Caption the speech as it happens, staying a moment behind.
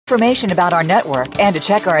information about our network and to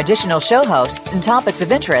check our additional show hosts and topics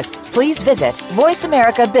of interest, please visit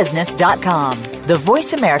voiceamericabusiness.com. The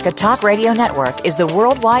Voice America Talk Radio Network is the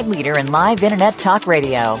worldwide leader in live Internet talk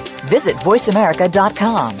radio. Visit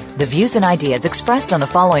voiceamerica.com. The views and ideas expressed on the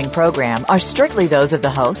following program are strictly those of the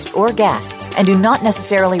host or guests and do not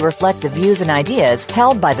necessarily reflect the views and ideas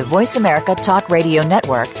held by the Voice America Talk Radio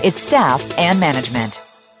Network, its staff, and management.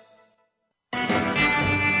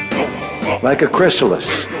 Like a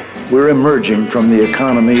chrysalis, we're emerging from the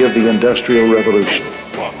economy of the Industrial Revolution.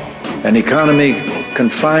 An economy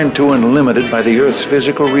confined to and limited by the Earth's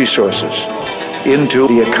physical resources, into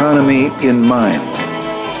the economy in mind,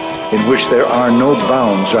 in which there are no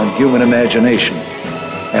bounds on human imagination,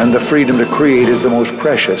 and the freedom to create is the most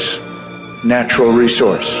precious natural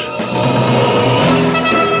resource.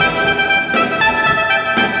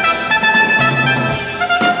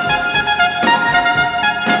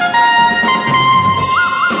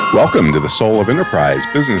 Welcome to the Soul of Enterprise,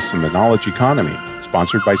 Business and the Knowledge Economy,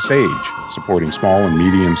 sponsored by SAGE, supporting small and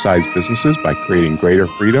medium-sized businesses by creating greater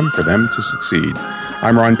freedom for them to succeed.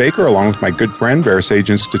 I'm Ron Baker, along with my good friend, VeraSage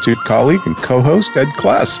Institute colleague and co-host, Ed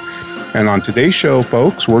Kless. And on today's show,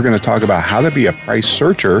 folks, we're going to talk about how to be a price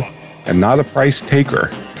searcher and not a price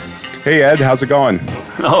taker. Hey, Ed, how's it going?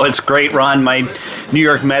 Oh, it's great, Ron. My New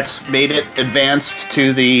York Mets made it, advanced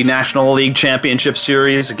to the National League Championship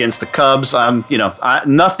Series against the Cubs.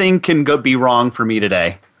 Nothing can be wrong for me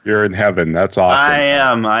today. You're in heaven. That's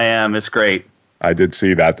awesome. I am. It's great. I did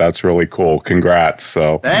see that. That's really cool. Congrats.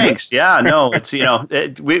 So thanks. Yeah, no, it's,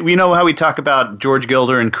 we know how we talk about George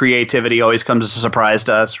Gilder and creativity always comes as a surprise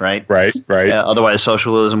to us, right? Right. Otherwise,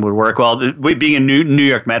 socialism would work. Well, being a New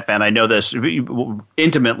York Met fan, I know this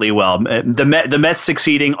intimately well. The Mets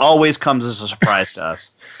succeeding always comes as a surprise to us.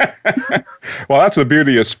 Well, that's the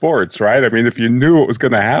beauty of sports, right? I mean, if you knew what was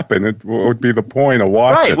going to happen, what would be the point of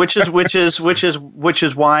watching? Right, which is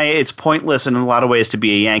why it's pointless in a lot of ways to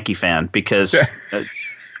be a Yankee fan, because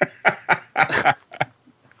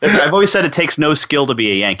I've always said it takes no skill to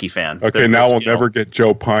be a Yankee fan. Okay, now we'll never get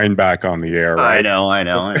Joe Pine back on the air, right? I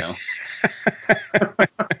know.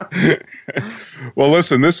 Well,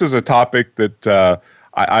 listen, this is a topic that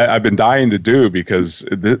I've been dying to do because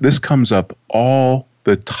this comes up all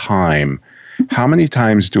the time. How many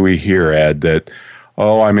times do we hear, Ed, that,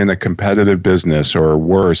 oh, I'm in a competitive business, or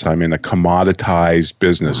worse, I'm in a commoditized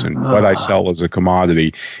business, and what I sell is a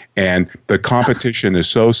commodity, and the competition is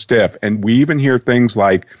so stiff. And we even hear things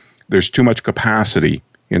like there's too much capacity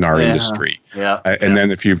in our industry. And then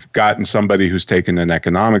if you've gotten somebody who's taken an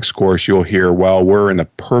economics course, you'll hear, well, we're in a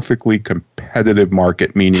perfectly competitive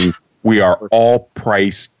market, meaning we are all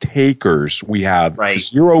price takers. We have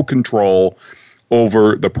zero control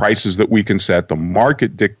over the prices that we can set. The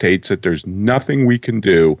market dictates that there's nothing we can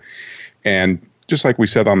do. And just like we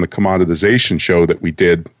said on the commoditization show that we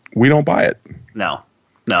did, we don't buy it. No.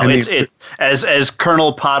 It's as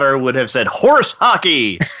Colonel Potter would have said, horse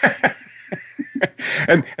hockey.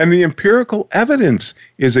 And the empirical evidence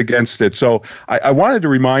is against it. So I wanted to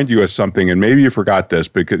remind you of something, and maybe you forgot this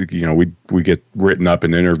because we get written up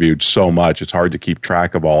and interviewed so much. It's hard to keep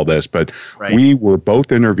track of all this. But we were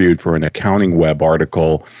both interviewed for an Accounting Web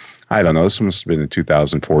article. I don't know, this must have been in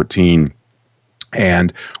 2014.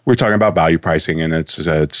 And we're talking about value pricing and its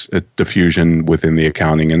diffusion within the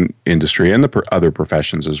accounting industry and the other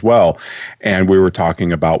professions as well. And we were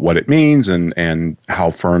talking about what it means and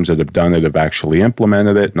how firms that have done it have actually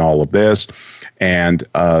implemented it and all of this. And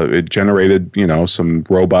it generated, some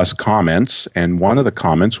robust comments. And one of the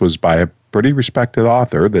comments was by a pretty respected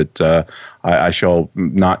author that I shall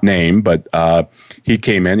not name, but he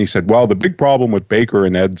came in. He said, "Well, the big problem with Baker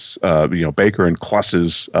and Ed's, Baker and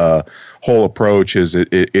Kluss's whole approach is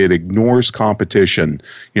it ignores competition.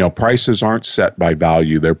 Prices aren't set by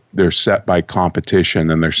value; they're set by competition,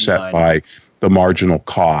 and they're set by the marginal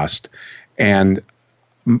cost." And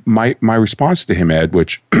my response to him, Ed,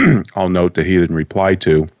 which I'll note that he didn't reply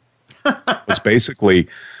to, was basically,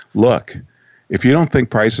 look, if you don't think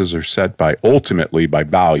prices are set ultimately by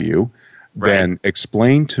value, then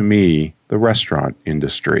explain to me the restaurant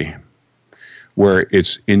industry where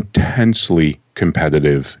it's intensely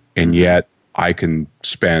competitive, and yet I can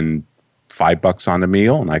spend $5 on a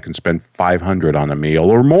meal and I can spend $500 on a meal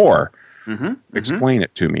or more. Explain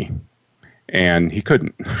it to me. And he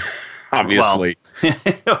couldn't, obviously.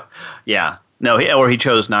 Well, yeah. No, or he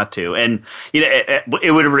chose not to. And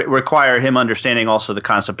it would require him understanding also the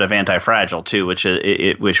concept of anti-fragile too, which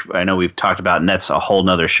I know we've talked about, and that's a whole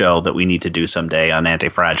nother show that we need to do someday on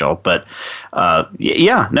anti-fragile. But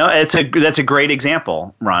that's a great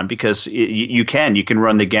example, Ron, because you can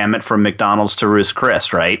run the gamut from McDonald's to Ruth's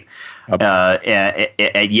Chris, right?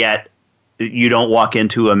 and yet you don't walk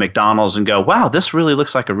into a McDonald's and go, wow, this really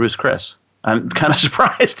looks like a Ruth's Chris. I'm kind of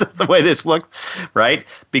surprised at the way this looks, right?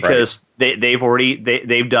 Because they've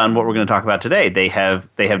done what we're going to talk about today. They have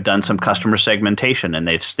done some customer segmentation, and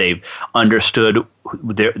they've understood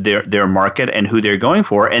their market and who they're going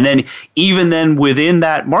for, and then even then within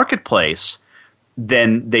that marketplace,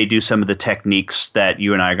 then they do some of the techniques that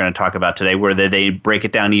you and I are going to talk about today, where they break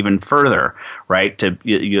it down even further, right? To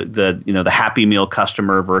the Happy Meal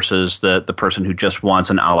customer versus the person who just wants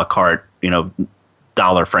an a la carte,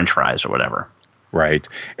 dollar French fries or whatever. Right.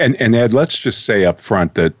 And Ed, let's just say up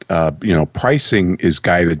front that, pricing is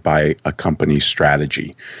guided by a company's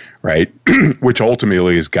strategy, right? Which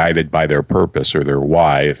ultimately is guided by their purpose or their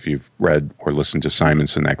why, if you've read or listened to Simon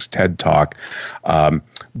Sinek's TED Talk.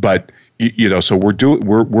 But so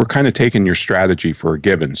we're kind of taking your strategy for a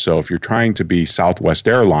given. So if you're trying to be Southwest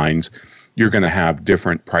Airlines, you're going to have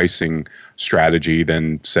different pricing strategy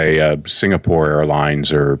than, say, Singapore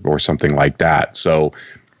Airlines or something like that. So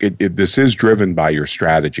this is driven by your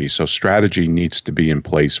strategy. So strategy needs to be in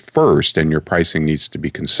place first, and your pricing needs to be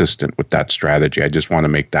consistent with that strategy. I just want to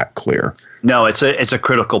make that clear. No, it's a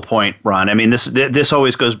critical point, Ron. I mean, this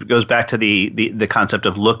always goes back to the concept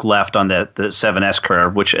of look left on the 7S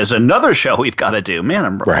curve, which is another show we've got to do. Man,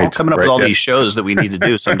 I'm coming up with all these shows that we need to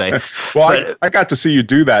do someday. Well, I got to see you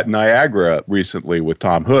do that in Niagara recently with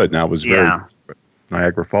Tom Hood, and that was very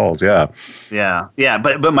Niagara Falls. Yeah.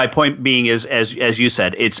 But my point being is, as you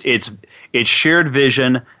said, it's shared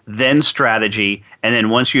vision, then strategy, and then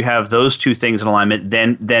once you have those two things in alignment,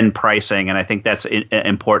 then pricing. And I think that's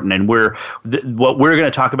important. And what we're going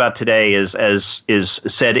to talk about today is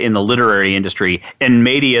said in the literary industry, in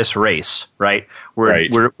medias res, right?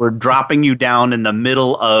 We're dropping you down in the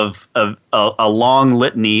middle of a long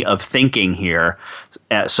litany of thinking here.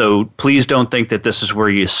 So please don't think that this is where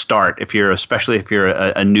you start. Especially if you're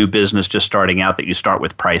a new business just starting out, that you start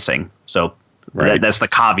with pricing. So that's the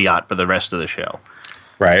caveat for the rest of the show.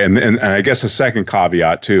 Right, and I guess a second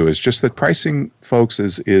caveat too is just that pricing, folks,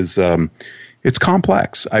 is it's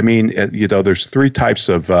complex. I mean, there's three types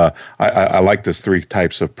of I like this three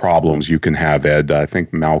types of problems you can have, Ed. I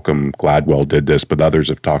think Malcolm Gladwell did this, but others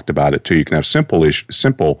have talked about it too. You can have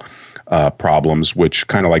simple problems, which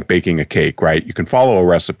kind of like baking a cake, right? You can follow a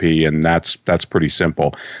recipe, and that's pretty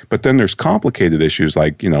simple. But then there's complicated issues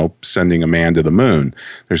like, sending a man to the moon.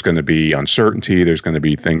 There's going to be uncertainty. There's going to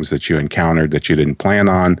be things that you encountered that you didn't plan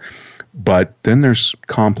on. But then there's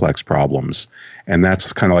complex problems. And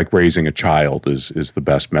that's kind of like raising a child is the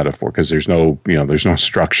best metaphor, because there's no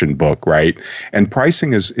instruction book, right? And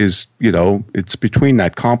pricing is it's between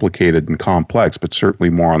that complicated and complex, but certainly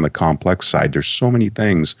more on the complex side. There's so many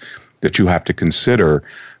things that you have to consider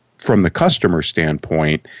from the customer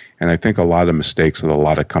standpoint. And I think a lot of mistakes that a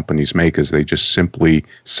lot of companies make is they just simply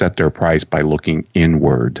set their price by looking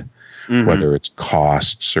inward, whether it's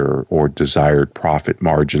costs or desired profit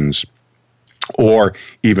margins, or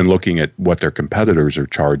even looking at what their competitors are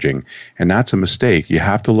charging. And that's a mistake. You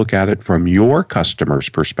have to look at it from your customer's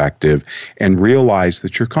perspective and realize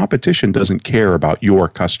that your competition doesn't care about your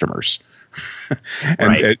customers.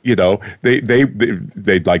 And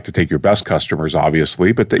they'd like to take your best customers,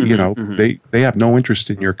 obviously, but they have no interest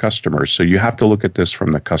in your customers. So you have to look at this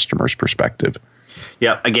from the customer's perspective.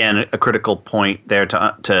 Yeah, again, a critical point there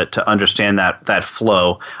to understand that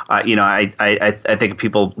flow. I think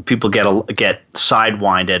people get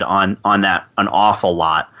sidewinded on that an awful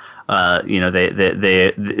lot. It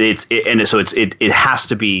has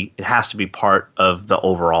to be part of the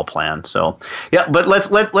overall plan. So yeah, but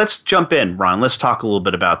let's jump in, Ron. Let's talk a little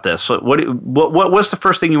bit about this. So what's the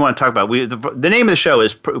first thing you want to talk about? The name of the show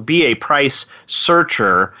is Be a Price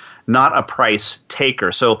Searcher, not a price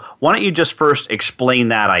taker. So why don't you just first explain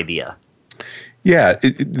that idea? Yeah,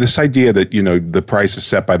 this idea that, the price is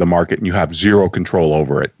set by the market and you have zero control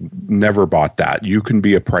over it. Never bought that. You can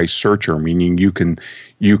be a price searcher, meaning you can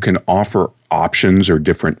offer options or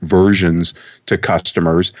different versions to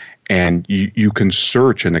customers, and you can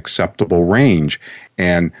search an acceptable range.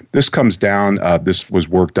 And this comes down, this was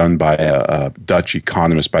work done by a Dutch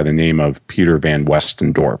economist by the name of Peter van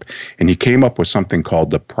Westendorp. And he came up with something called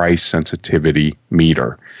the price sensitivity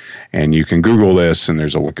meter. And you can Google this, and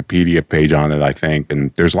there's a Wikipedia page on it, I think. And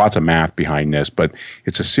there's lots of math behind this, but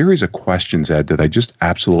it's a series of questions, Ed, that I just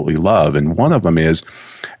absolutely love. And one of them is,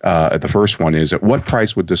 the first one is, at what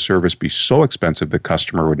price would this service be so expensive the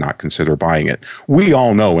customer would not consider buying it? We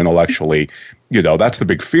all know intellectually, that's the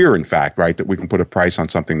big fear, in fact, right? That we can put a price on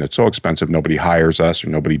something that's so expensive nobody hires us or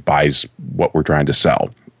nobody buys what we're trying to sell.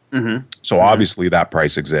 So obviously that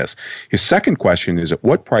price exists. His second question is, at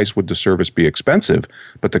what price would the service be expensive,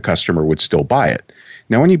 but the customer would still buy it?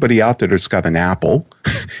 Now, anybody out there that's got an Apple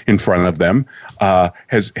in front of them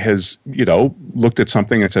has looked at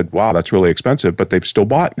something and said, wow, that's really expensive, but they've still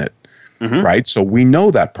bought it. Right? So we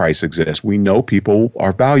know that price exists. We know people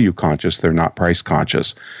are value conscious. They're not price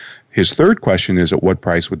conscious. His third question is, at what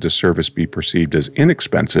price would the service be perceived as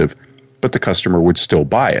inexpensive, but the customer would still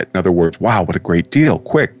buy it? In other words, wow, what a great deal.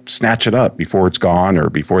 Quick, snatch it up before it's gone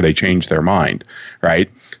or before they change their mind, right?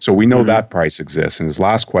 So we know that price exists. And his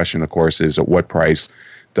last question, of course, is, at what price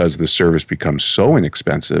does the service become so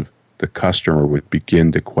inexpensive the customer would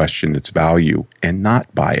begin to question its value and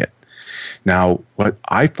not buy it? Now, what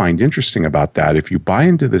I find interesting about that, if you buy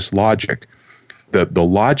into this logic, the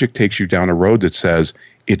logic takes you down a road that says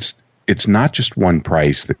it's not just one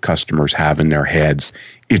price that customers have in their heads.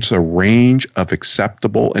 It's a range of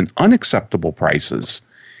acceptable and unacceptable prices.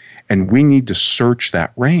 And we need to search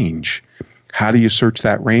that range. How do you search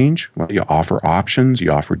that range? Well, you offer options,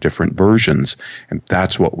 you offer different versions. And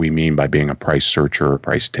that's what we mean by being a price searcher or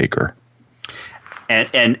price taker.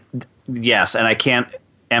 And yes, and I can't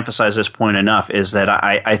emphasize this point enough, is that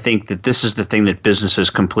I think that this is the thing that businesses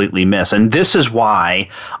completely miss. And this is why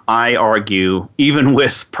I argue, even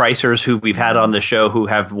with pricers who we've had on the show who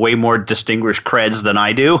have way more distinguished creds than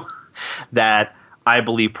I do, that I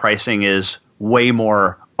believe pricing is way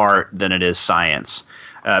more art than it is science.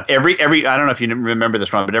 Every I don't know if you remember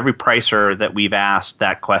this, Ron, but every pricer that we've asked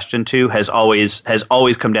that question to has always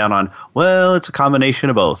come down on, well, it's a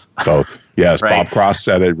combination of both. Both, yes. Right? Bob Cross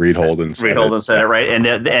said it. Reed Holden said it, right?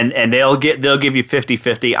 And they'll give you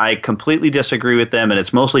 50-50. I completely disagree with them, and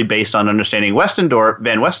it's mostly based on understanding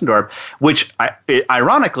Van Westendorp, which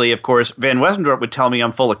ironically, of course, Van Westendorp would tell me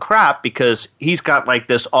I'm full of crap because he's got like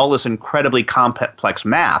all this incredibly complex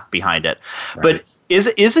math behind it, right. But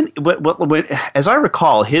Isn't as I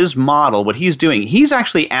recall, his model, what he's doing, he's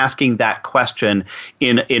actually asking that question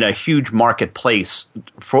in a huge marketplace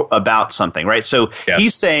about something, right? So yes.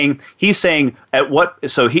 he's saying at what,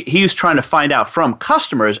 so he's trying to find out from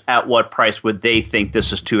customers at what price would they think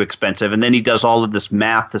this is too expensive, and then he does all of this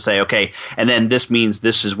math to say, okay, and then this means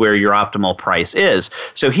this is where your optimal price is.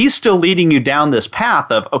 So he's still leading you down this path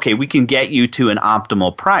of, okay, we can get you to an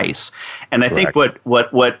optimal price, and I Correct. think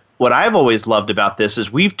what I've always loved about this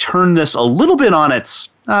is we've turned this a little bit on its,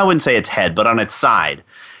 I wouldn't say its head, but on its side,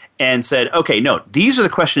 and said, okay, no, these are the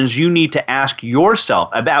questions you need to ask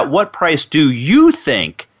yourself about what price do you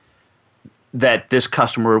think that this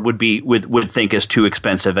customer would think is too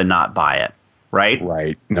expensive and not buy it. Right?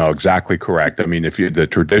 Right. No, exactly correct. I mean, if the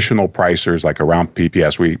traditional pricers, like around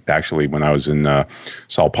PPS, we actually, when I was in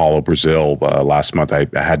Sao Paulo, Brazil, last month, I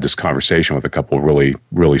had this conversation with a couple of really,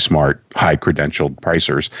 really smart, high-credentialed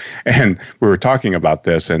pricers. And we were talking about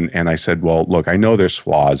this, and I said, well, look, I know there's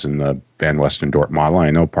flaws in the Van Westendorp model.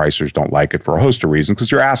 I know pricers don't like it for a host of reasons,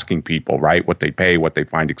 because you're asking people, right, what they pay, what they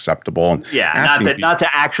find acceptable. And not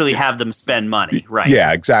to actually have them spend money, right?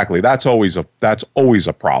 Yeah, exactly. That's always a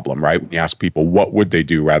problem, right? When you ask people what would they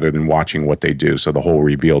do rather than watching what they do, so the whole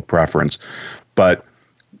revealed preference. But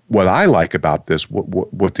what I like about this,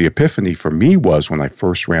 what the epiphany for me was when I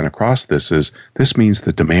first ran across this, is this means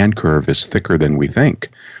the demand curve is thicker than we think.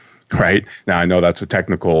 Right? Now, I know that's a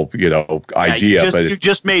technical, idea, but you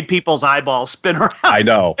just made people's eyeballs spin around. I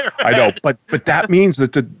know, but that means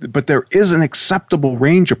that there is an acceptable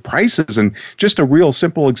range of prices, and just a real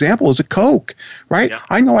simple example is a Coke, right? Yeah.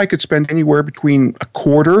 I know I could spend anywhere between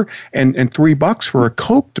 $0.25 and $3 for a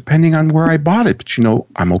Coke, depending on where I bought it. But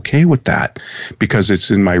I'm okay with that because it's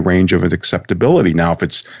in my range of acceptability. Now, if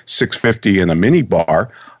it's $6.50 in a mini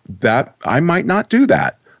bar, that I might not do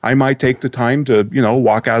that. I might take the time to,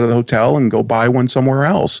 walk out of the hotel and go buy one somewhere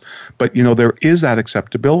else. But, there is that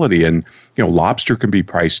acceptability. And, lobster can be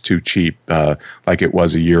priced too cheap, like it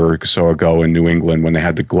was a year or so ago in New England when they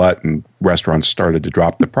had the glut and restaurants started to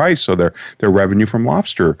drop the price. So their revenue from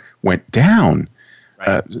lobster went down,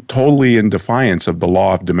 right. Totally in defiance of the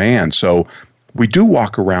law of demand. So we do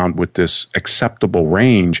walk around with this acceptable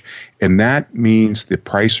range, and that means the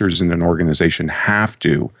pricers in an organization have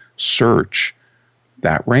to search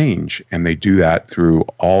that range, and they do that through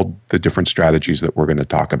all the different strategies that we're going to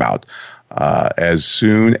talk about. As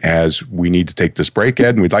soon as we need to take this break,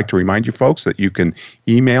 Ed, and we'd like to remind you folks that you can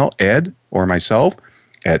email Ed or myself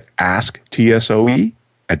at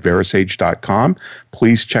asktsoe@verasage.com.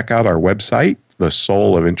 Please check out our website,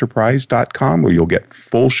 thesoulofenterprise.com, where you'll get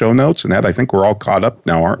full show notes. And Ed, I think we're all caught up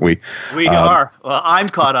now, aren't we? We are. Well, I'm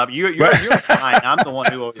caught up. You're behind. I'm the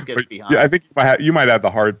one who always gets behind. I think you might have the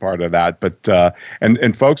hard part of that. But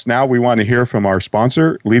and folks, now we want to hear from our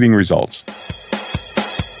sponsor, Leading Results.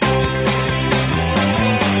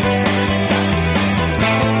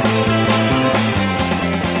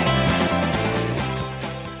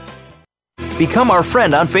 Become our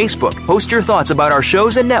friend on Facebook. Post your thoughts about our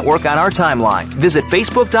shows and network on our timeline. Visit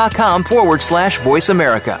facebook.com/Voice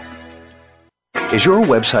America. Is your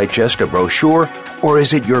website just a brochure, or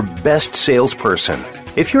is it your best salesperson?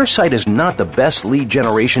 If your site is not the best lead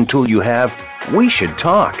generation tool you have, we should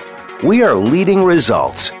talk. We are Leading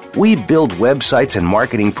Results. We build websites and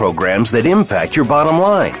marketing programs that impact your bottom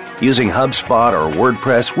line. Using HubSpot or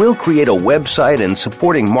WordPress, we'll create a website and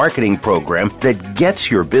supporting marketing program that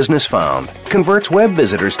gets your business found, converts web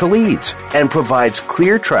visitors to leads, and provides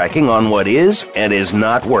clear tracking on what is and is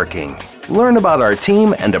not working. Learn about our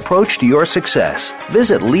team and approach to your success.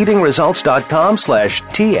 Visit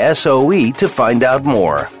leadingresults.com/TSOE to find out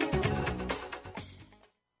more.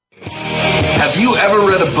 Have you ever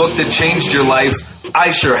read a book that changed your life?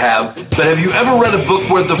 I sure have. But have you ever read a book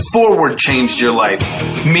where the foreword changed your life?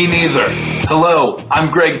 Me neither. Hello, I'm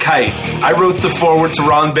Greg Kite. I wrote the foreword to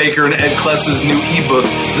Ron Baker and Ed Kless's new ebook,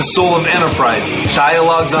 The Soul of Enterprise,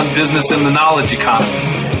 Dialogues on Business and the Knowledge Economy.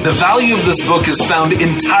 The value of this book is found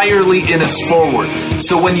entirely in its foreword.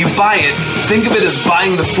 So when you buy it, think of it as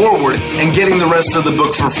buying the foreword and getting the rest of the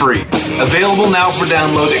book for free. Available now for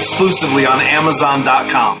download exclusively on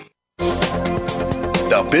Amazon.com.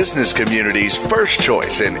 The business community's first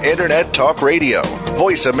choice in Internet Talk Radio.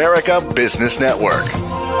 Voice America Business Network.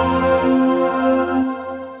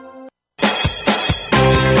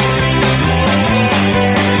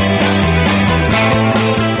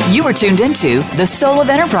 You are tuned into The Soul of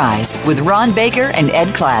Enterprise with Ron Baker and Ed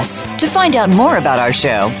Kless. To find out more about our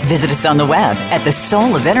show, visit us on the web at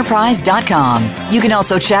thesoulofenterprise.com. You can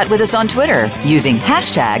also chat with us on Twitter using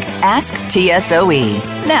hashtag AskTSOE.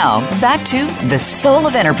 Now, back to The Soul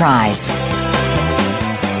of Enterprise.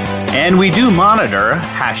 And we do monitor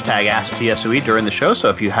hashtag AskTSOE during the show. So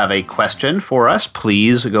if you have a question for us,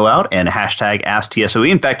 please go out and hashtag AskTSOE.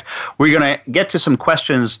 In fact, we're going to get to some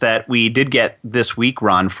questions that we did get this week,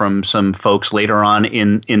 Ron, from some folks later on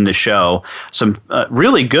in the show. Some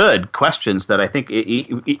really good questions that I think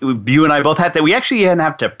you and I both had that we actually didn't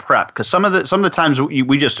have to prep, because some of the times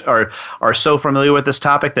we just are so familiar with this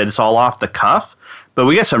topic that it's all off the cuff. But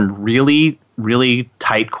we got some really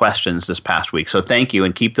tight questions this past week. So thank you,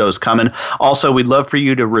 and keep those coming. Also, we'd love for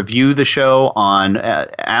you to review the show on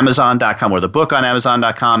Amazon.com or the book on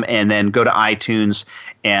Amazon.com, and then go to iTunes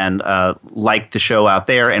and like the show out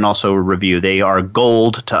there, and also review. They are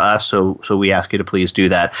gold to us, so we ask you to please do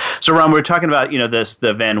that. So, Ron, we're talking about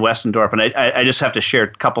the Van Westendorp, and I just have to share a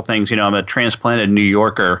couple things. I'm a transplanted New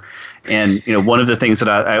Yorker, and one of the things that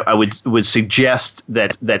I would suggest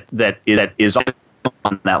that is on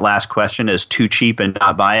that last question is too cheap and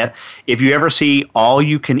not buy it. If you ever see all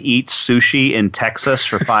you can eat sushi in Texas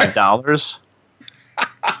for $5,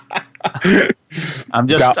 I'm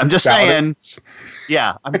just saying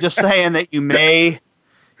that you may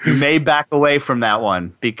back away from that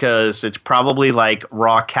one, because it's probably like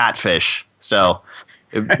raw catfish. So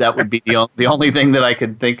that would be the only thing that I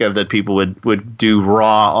could think of that people would do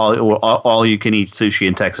raw all you can eat sushi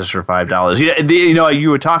in Texas for $5. You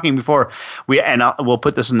were talking before, we'll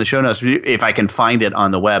put this in the show notes if I can find it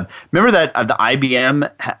on the web. Remember that the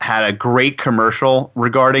IBM had a great commercial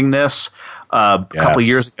regarding this a couple of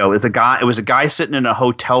years ago. It was a guy sitting in a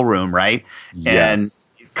hotel room, right, and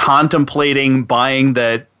contemplating buying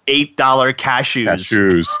the $8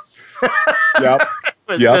 cashews. Yep.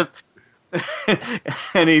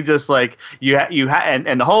 And he just like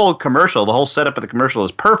and the whole commercial, the whole setup of the commercial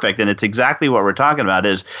is perfect, and it's exactly what we're talking about.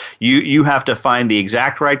 Is you have to find the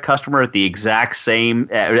exact right customer at the exact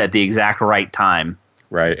right time,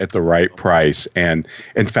 right, at the right price. And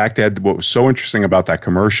in fact, Ed, what was so interesting about that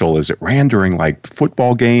commercial is it ran during like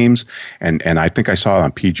football games, and I think I saw it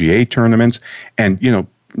on PGA tournaments, and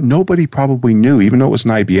nobody probably knew, even though it was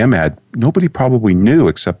an IBM ad, nobody probably knew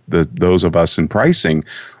except those of us in pricing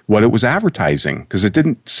what it was advertising, because it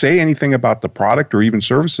didn't say anything about the product or even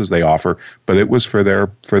services they offer, but it was for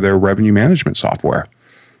their revenue management software.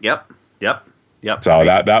 Yep. So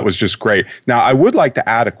that was just great. Now, I would like to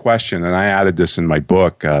add a question, and I added this in my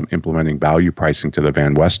book, Implementing Value Pricing to the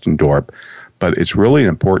Van Westendorp, but it's really an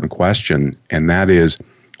important question, and that is,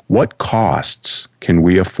 what costs can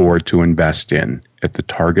we afford to invest in at the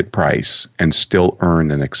target price and still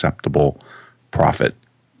earn an acceptable profit?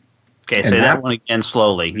 Okay, say that one again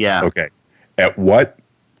slowly. Yeah. Okay. What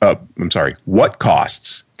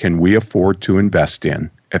costs can we afford to invest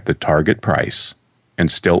in at the target price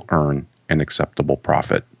and still earn an acceptable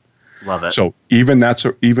profit? Love it. So even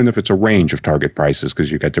if it's a range of target prices,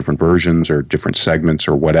 because you've got different versions or different segments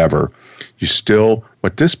or whatever,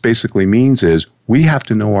 what this basically means is we have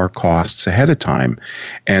to know our costs ahead of time.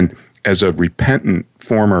 And as a repentant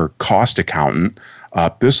former cost accountant,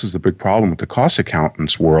 This is the big problem with the cost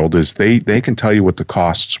accountants world is they can tell you what the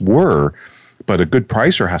costs were, but a good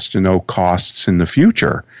pricer has to know costs in the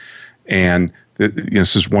future. And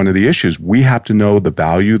this is one of the issues. We have to know the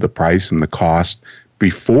value, the price, and the cost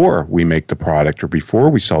before we make the product or before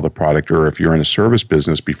we sell the product, or if you're in a service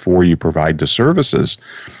business, before you provide the services,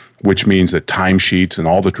 which means that timesheets and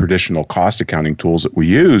all the traditional cost accounting tools that we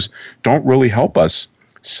use don't really help us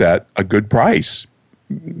set a good price.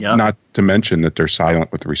 Yep. Not to mention that they're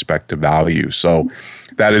silent with respect to value. So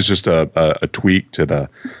that is just a tweak to the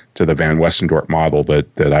Van Westendorp model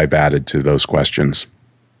that I've added to those questions.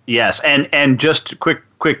 Yes, and just quick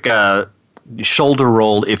shoulder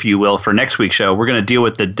roll, if you will, for next week's show. We're going to deal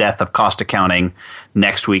with the death of cost accounting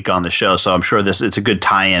next week on the show. So I'm sure it's a good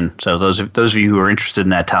tie-in. So those of you who are interested in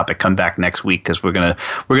that topic, come back next week because we're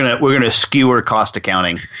gonna skewer cost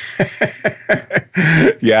accounting.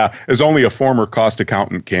 Yeah, as only a former cost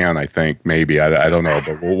accountant can, I think. Maybe I don't know,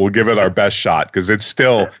 but we'll give it our best shot because it's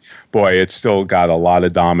still got a lot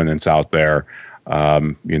of dominance out there.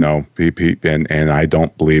 And I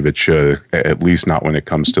don't believe it should, at least not when it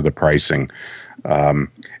comes to the pricing.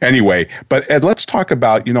 Anyway, but Ed, let's talk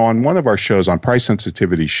about, on one of our shows, on Price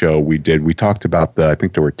Sensitivity show we talked about I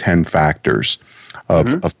think there were 10 factors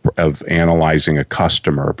of analyzing a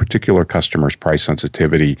particular customer's price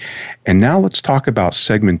sensitivity. And now let's talk about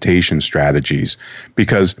segmentation strategies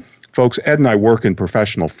because folks, Ed and I work in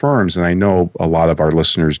professional firms, and I know a lot of our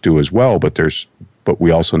listeners do as well, but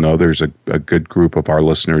we also know there's a good group of our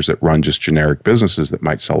listeners that run just generic businesses that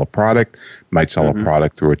might sell a product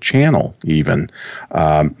through a channel even.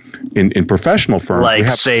 In professional firms. Like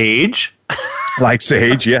Sage. Like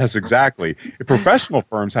Sage, yes, exactly. Professional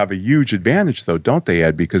firms have a huge advantage, though, don't they,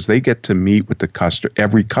 Ed? Because they get to meet with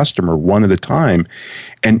every customer one at a time.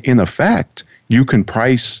 And in effect, you can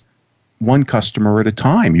price one customer at a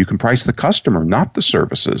time. You can price the customer, not the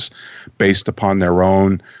services, based upon their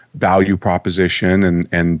own value proposition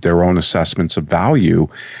and their own assessments of value.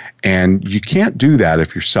 And you can't do that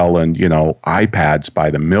if you're selling, iPads by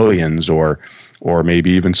the millions or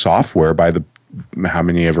maybe even software by the how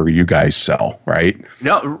many ever you guys sell, right?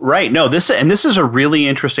 No, right. No, this is a really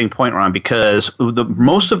interesting point, Ron, because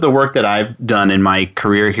most of the work that I've done in my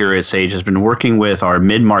career here at Sage has been working with our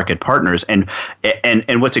mid-market partners, and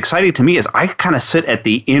what's exciting to me is I kind of sit at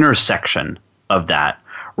the intersection of that,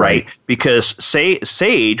 right? Because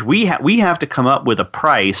Sage, we have to come up with a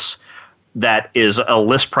price that is a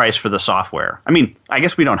list price for the software. I mean, I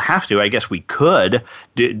guess we don't have to. I guess we could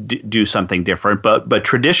do something different. But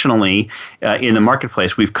traditionally, in the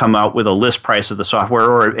marketplace, we've come out with a list price of the software,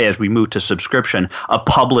 or as we move to subscription, a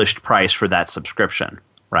published price for that subscription,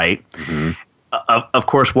 right? Mm-hmm. Of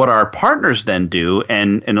course, what our partners then do,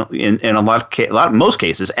 and in most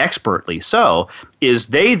cases, expertly so, is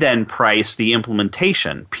they then price the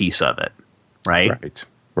implementation piece of it, right?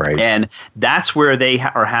 Right. And that's where they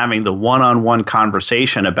are having the one-on-one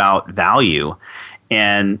conversation about value.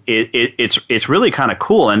 And it's really kind of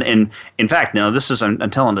cool. And in fact, this is, I'm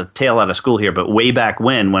telling a tale out of school here, but way back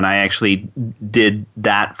when I actually did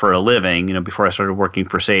that for a living, before I started working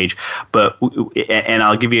for Sage. And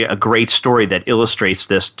I'll give you a great story that illustrates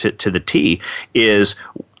this to the T, is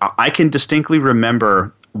I can distinctly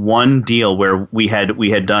remember one deal where we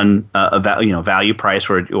had done a value price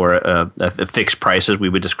or a fixed price, as we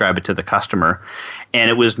would describe it to the customer, and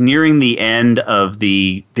it was nearing the end of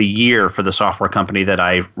the year for the software company that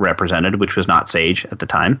I represented, which was not Sage at the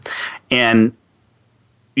time, and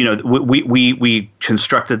we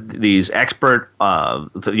constructed these expert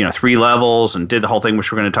 3 levels and did the whole thing, which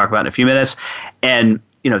we're going to talk about in a few minutes, and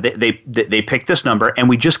they picked this number, and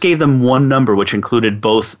we just gave them one number, which included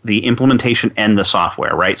both the implementation and the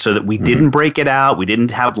software, right? So that we didn't break it out. We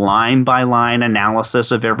didn't have line by line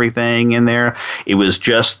analysis of everything in there. It was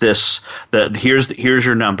just here's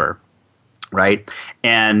your number, right?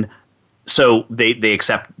 And so they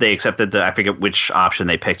accepted I forget which option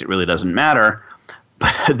they picked. It really doesn't matter.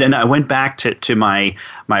 But then I went back to my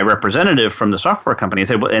representative from the software company and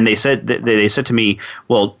said, well, and they said to me,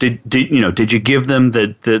 well, did you give them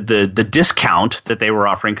the discount that they were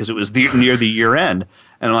offering because it was near the year end?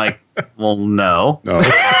 And I'm like, well, no.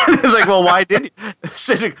 It's like, well, why didn't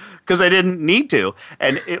you? Because I didn't need to.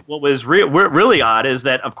 And what was really odd is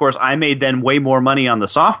that, of course, I made then way more money on the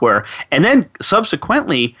software, and then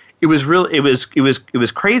subsequently. It was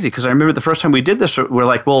crazy because I remember the first time we did this, we're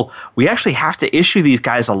like, well, we actually have to issue these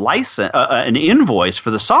guys a license, an invoice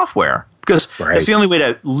for the software because that's the only way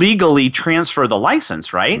to legally transfer the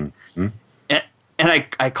license, right? Mm-hmm. And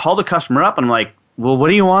I called the customer up and I'm like, well, what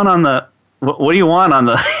do you want on the what do you want on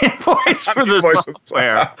the invoice for the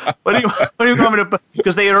software? What do you want me to put?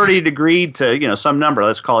 Because they had already agreed to, some number,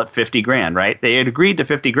 let's call it $50,000, right? They had agreed to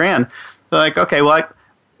 $50,000. They're like, okay, well,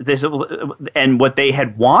 and what they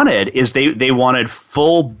had wanted is they wanted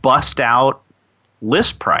full bust out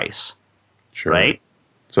list price. Sure. Right?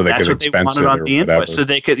 So that's what they wanted on the invoice. So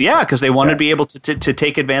they could, because they wanted to be able to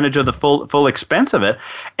take advantage of the full expense of it.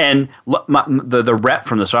 And the rep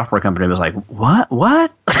from the software company was like,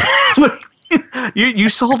 what? You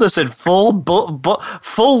sold us at full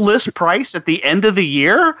list price at the end of the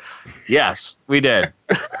year? Yes, we did.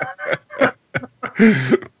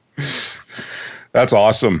 That's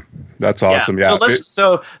awesome. That's awesome. Yeah.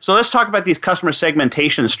 So let's talk about these customer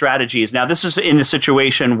segmentation strategies. Now, this is in the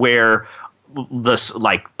situation where this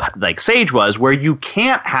like Sage was, where you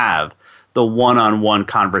can't have the one-on-one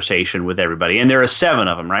conversation with everybody, and there are 7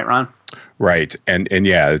 of them, right, Ron? Right. And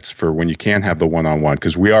yeah, it's for when you can't have the one-on-one,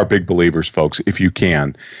 because we are big believers, folks, if you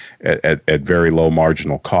can, at very low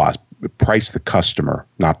marginal cost, price the customer,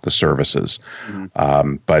 not the services.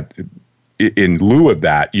 Mm-hmm. But in lieu of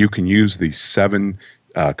that, you can use these 7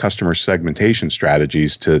 customer segmentation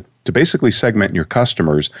strategies to basically segment your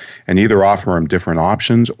customers and either offer them different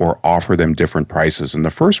options or offer them different prices. And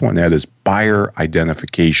the first one, Ed, is buyer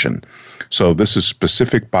identification. So this is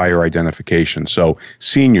specific buyer identification. So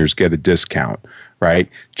seniors get a discount, right?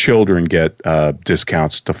 Children get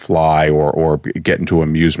discounts to fly or get into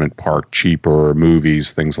amusement park cheaper,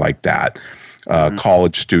 movies, things like that.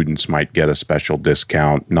 College students might get a special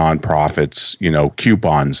discount, nonprofits,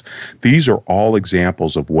 coupons. These are all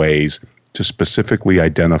examples of ways to specifically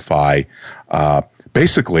identify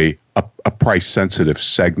basically a price-sensitive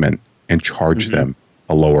segment and charge them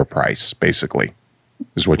a lower price, basically,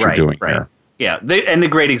 is what you're doing here. Yeah, and the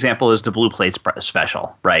great example is the Blue Plate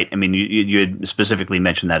special, right? I mean, you had specifically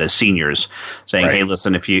mentioned that as seniors, saying, "Hey,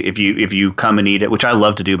 listen, if you come and eat it," which I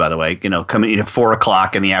love to do, by the way, come and eat at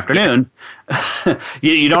 4:00 in the afternoon.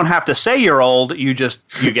 you don't have to say you're old; you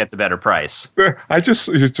get the better price. I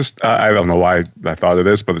don't know why I thought of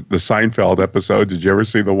this, but the Seinfeld episode. Did you ever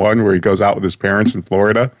see the one where he goes out with his parents in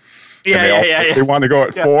Florida? Yeah. They want to go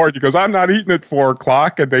at 4. And he goes, I'm not eating at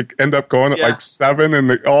 4:00, and they end up going at like 7,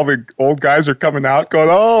 and all the old guys are coming out going,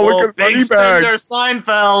 "Oh, look at big spender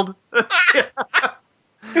Seinfeld."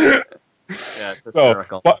 So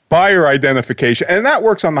buyer identification, and that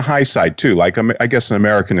works on the high side too. Like I guess an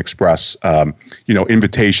American Express,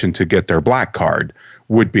 invitation to get their black card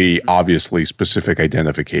would be obviously specific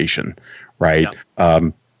identification, right?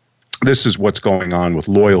 Yep. This is what's going on with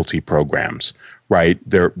loyalty programs. Right,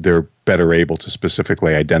 they're better able to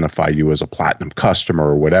specifically identify you as a platinum customer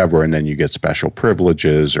or whatever, and then you get special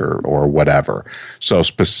privileges or whatever. So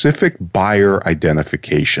specific buyer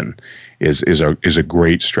identification is a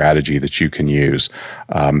great strategy that you can use.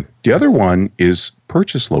 The other one is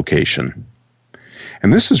purchase location.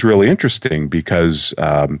 And this is really interesting because,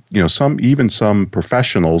 some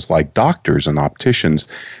professionals like doctors and opticians,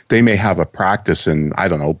 they may have a practice in,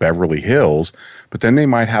 Beverly Hills, but then they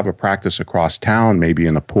might have a practice across town, maybe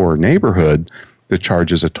in a poor neighborhood that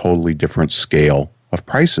charges a totally different scale of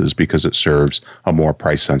prices because it serves a more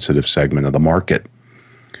price-sensitive segment of the market.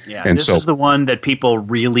 Yeah, and this is the one that people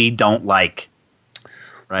really don't like.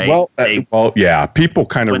 Right. People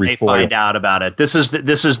kind of when they find out about it. This is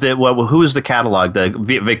who is the catalog? The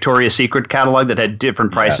Victoria's Secret catalog that had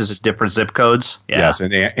different prices at different zip codes. Yeah. Yes,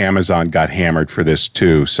 and Amazon got hammered for this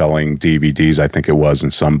too, selling DVDs. I think it was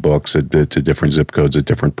in some books to different zip codes at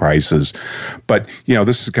different prices. But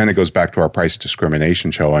this kind of goes back to our price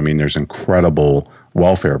discrimination show. I mean, there's incredible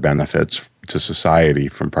welfare benefits to society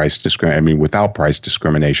from price discrimination. I mean, without price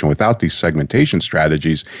discrimination, without these segmentation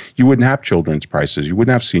strategies, you wouldn't have children's prices, you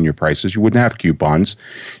wouldn't have senior prices, you wouldn't have coupons,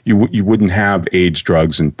 you wouldn't have AIDS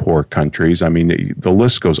drugs in poor countries. I mean, the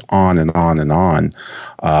list goes on and on and on.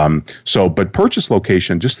 But purchase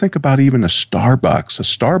location, just think about even a Starbucks. A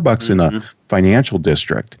Starbucks in a financial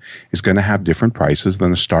district is going to have different prices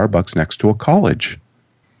than a Starbucks next to a college.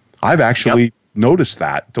 I've actually noticed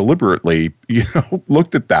that deliberately,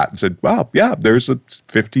 looked at that and said, well, yeah, there's a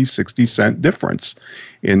 50, 60 cent difference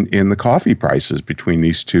in the coffee prices between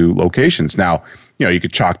these two locations. Now, you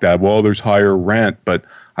could chalk that, well, there's higher rent, but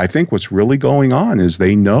I think what's really going on is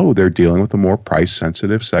they know they're dealing with a more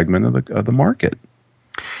price-sensitive segment of the market.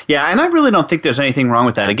 Yeah, and I really don't think there's anything wrong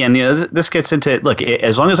with that. Again, this gets into, look,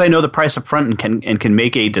 as long as I know the price up front and can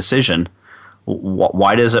make a decision,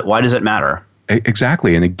 why does it matter?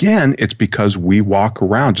 Exactly. And again, it's because we walk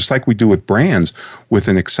around, just like we do with brands, with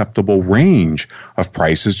an acceptable range of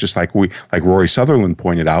prices, just like Rory Sutherland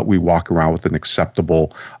pointed out, we walk around with an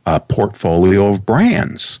acceptable portfolio of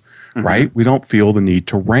brands, right? We don't feel the need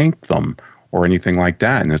to rank them or anything like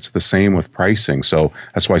that. And it's the same with pricing. So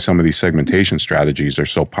that's why some of these segmentation strategies are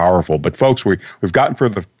so powerful. But folks, we've gotten through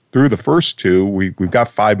the first two. We've got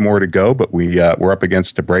 5 more to go, but we're up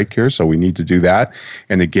against a break here, so we need to do that.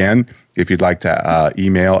 And again, if you'd like to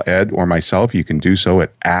email Ed or myself, you can do so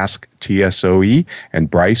at AskTSOE.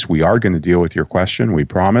 And Bryce, we are going to deal with your question, we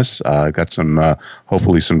promise. Got some,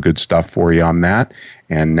 hopefully some good stuff for you on that.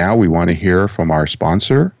 And now we want to hear from our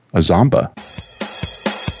sponsor, Azamba.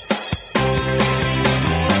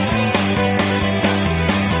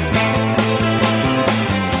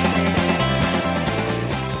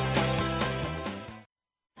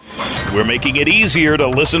 We're making it easier to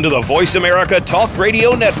listen to the Voice America Talk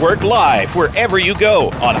Radio Network live wherever you go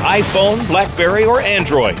on iPhone, BlackBerry, or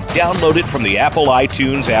Android. Download it from the Apple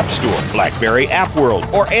iTunes App Store, BlackBerry App World,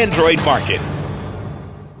 or Android Market.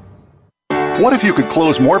 What if you could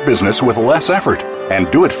close more business with less effort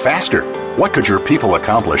and do it faster? What could your people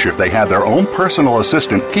accomplish if they had their own personal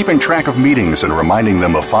assistant keeping track of meetings and reminding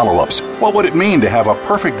them of follow-ups? What would it mean to have a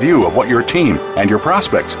perfect view of what your team and your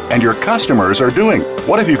prospects and your customers are doing?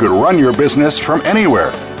 What if you could run your business from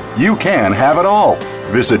anywhere? You can have it all.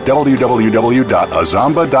 Visit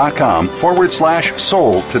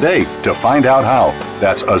www.azamba.com/soul today to find out how.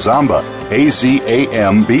 That's Azamba,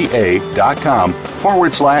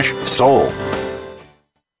 AZAMBA.com/soul.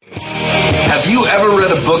 Have you ever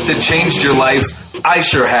read a book that changed your life? I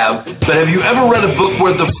sure have. But have you ever read a book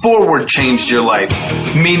where the foreword changed your life?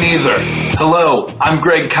 Me neither. Hello, I'm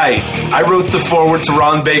Greg Kite. I wrote the foreword to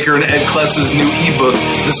Ron Baker and Ed Kless's new ebook,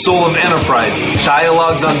 The Soul of Enterprise,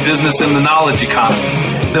 Dialogues on Business and the Knowledge Economy.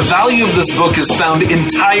 The value of this book is found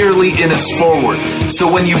entirely in its foreword.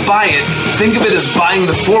 So when you buy it, think of it as buying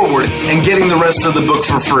the foreword and getting the rest of the book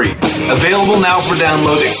for free. Available now for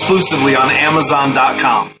download exclusively on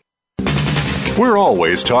Amazon.com. We're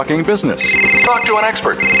always talking business. Talk to an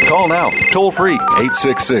expert. Call now, toll free,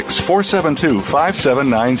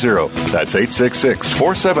 866-472-5790. That's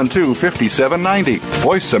 866-472-5790.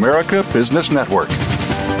 Voice America Business Network.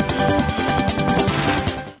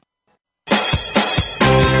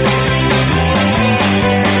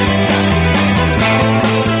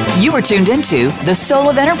 You are tuned into The Soul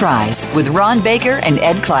of Enterprise with Ron Baker and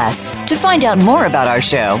Ed Kless. To find out more about our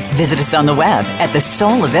show, visit us on the web at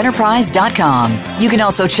thesoulofenterprise.com. You can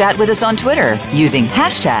also chat with us on Twitter using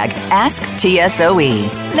hashtag AskTSOE.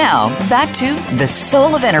 Now, back to The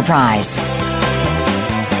Soul of Enterprise.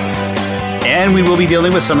 And we will be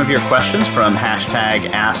dealing with some of your questions from hashtag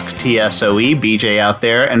AskTSOE, BJ out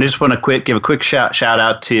there. And I just want to give a quick shout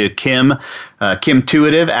out to Kim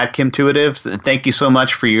Tuitive at Kim Tuitive. Thank you so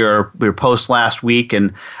much for your post last week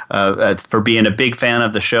and for being a big fan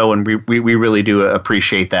of the show, and we really do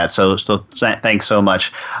appreciate that. So thanks so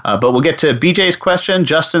much. But we'll get to BJ's question,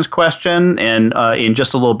 Justin's question, and in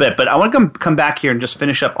just a little bit. But I want to come back here and just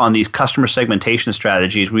finish up on these customer segmentation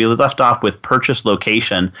strategies. We left off with purchase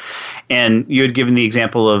location, and you had given the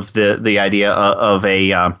example of the idea of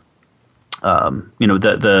a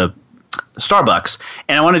the Starbucks.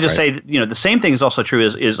 And I wanted to say that, the same thing is also true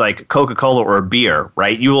is like Coca-Cola or beer,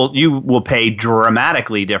 right? You will pay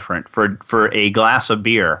dramatically different for a glass of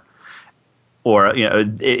beer or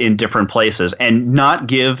in different places and not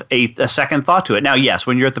give a second thought to it. Now, yes,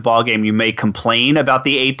 when you're at the ball game, you may complain about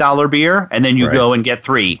the $8 beer and then you go and get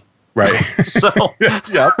 3. Right. So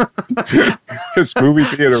yep. It's movie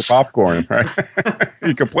theater popcorn, right?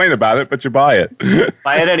 You complain about it, but you buy it.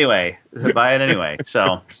 Buy it anyway.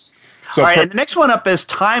 So all right, and the next one up is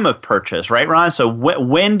time of purchase, right, Ron? So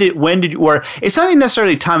when did you, or it's not even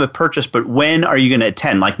necessarily time of purchase, but when are you going to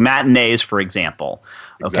attend? Like matinees, for example.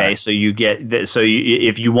 Okay, so you get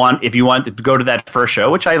if you want to go to that first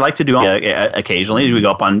show, which I like to do occasionally, we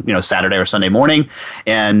go up on Saturday or Sunday morning,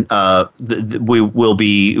 and we will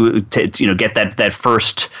be get that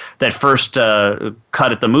first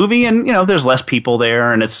cut at the movie, and there's less people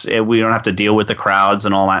there, and we don't have to deal with the crowds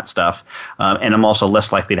and all that stuff, and I'm also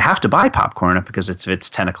less likely to have to buy popcorn because it's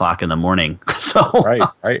 10:00 in the morning. So right,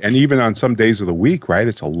 and even on some days of the week, right,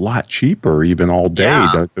 it's a lot cheaper even all day.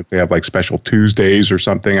 Yeah. They have like special Tuesdays or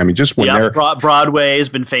something. I mean, just when they're Broadway has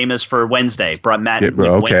been famous for Wednesday.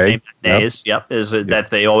 Wednesday matinees. Yep, that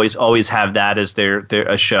they always have that as their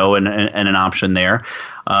a show and an option there.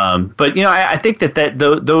 But I think that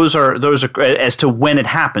those are as to when it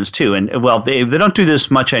happens too. And well, they don't do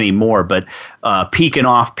this much anymore. But peak and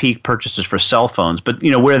off peak purchases for cell phones. But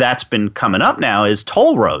where that's been coming up now is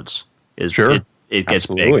toll roads. It gets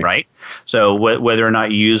big, right? So whether or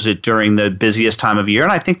not you use it during the busiest time of year,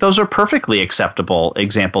 and I think those are perfectly acceptable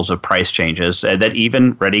examples of price changes that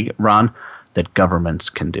even, ready, Ron, that governments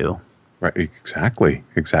can do. Right, exactly.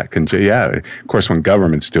 Yeah, of course, when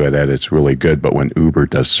governments do it, it's really good. But when Uber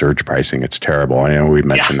does surge pricing, it's terrible. I know we've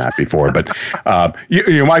mentioned that before. But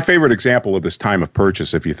my favorite example of this time of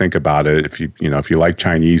purchase, if you think about it, if you like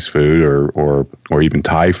Chinese food or even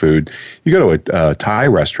Thai food, you go to a Thai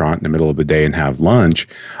restaurant in the middle of the day and have lunch.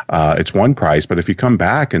 It's one price, but if you come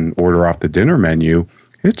back and order off the dinner menu,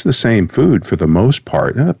 it's the same food for the most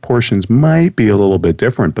part. The portions might be a little bit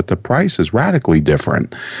different, but the price is radically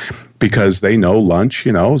different. Because they know lunch,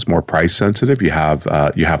 is more price sensitive. You have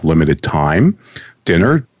limited time.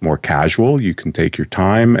 Dinner, more casual. You can take your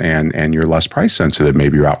time and you're less price sensitive.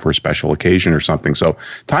 Maybe you're out for a special occasion or something. So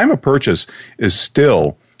time of purchase is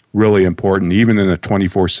still really important, even in a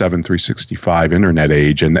 24/7, 365 internet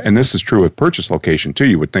age. And this is true with purchase location too.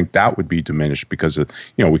 You would think that would be diminished because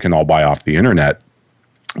we can all buy off the internet.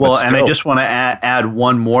 Well, and I just want to add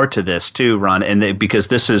one more to this too, Ron, and because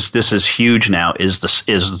this is huge now is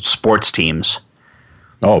sports teams.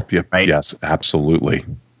 Oh, yeah, right? Yes, absolutely.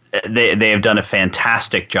 They have done a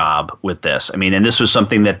fantastic job with this. I mean, and this was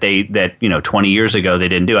something that 20 years ago they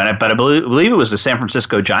didn't do. But I believe it was the San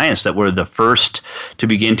Francisco Giants that were the first to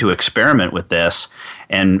begin to experiment with this.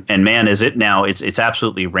 And man, is it now? It's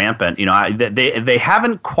absolutely rampant. They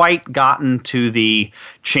haven't quite gotten to the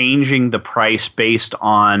changing the price based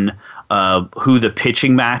on who the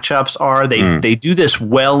pitching matchups are. They do this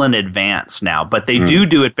well in advance now, but they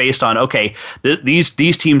do it based on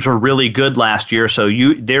these teams were really good last year, so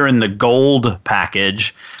they're in the gold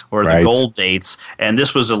package or the gold dates, and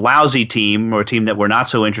this was a lousy team or a team that we're not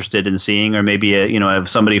so interested in seeing, or maybe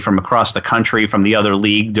somebody from across the country from the other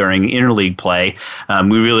league during interleague play.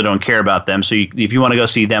 We really don't care about them. So if you want to go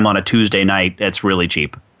see them on a Tuesday night, it's really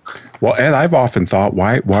cheap. Well, Ed, I've often thought,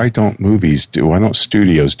 why don't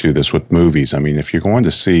studios do this with movies? I mean, if you're going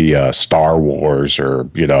to see Star Wars or, a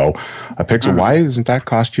Pixar, why doesn't that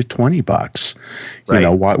cost you $20? Right.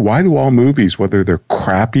 Why do all movies, whether they're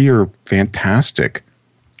crappy or fantastic,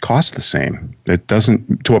 cost the same? It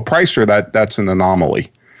doesn't, to a pricer, that's an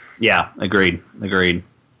anomaly. Yeah, agreed.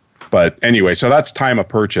 But anyway, so that's time of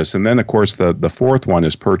purchase. And then, of course, the fourth one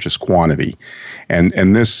is purchase quantity.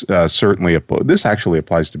 And this this actually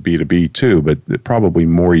applies to B2B too, but probably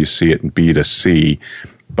more you see it in B2C.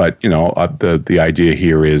 But, the idea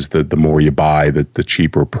here is that the more you buy, the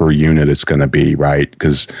cheaper per unit it's going to be, right?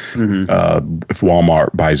 Because if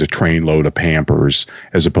Walmart buys a trainload of Pampers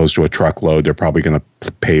as opposed to a truckload, they're probably going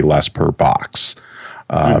to pay less per box.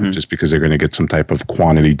 Just because they're going to get some type of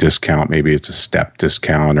quantity discount. Maybe it's a step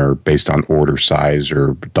discount or based on order size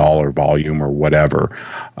or dollar volume or whatever.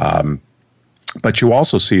 But you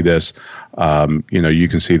also see this, you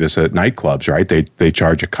can see this at nightclubs, right? They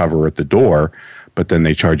charge a cover at the door, but then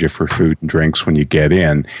they charge you for food and drinks when you get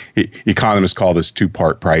in. Economists call this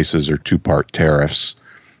two-part prices or two-part tariffs,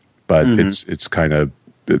 but it's kind of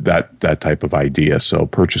that type of idea. So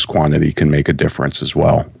purchase quantity can make a difference as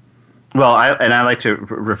well. Well, I like to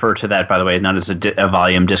refer to that, by the way, not as a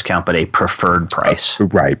volume discount, but a preferred price.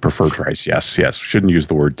 Right, preferred price. Yes. Shouldn't use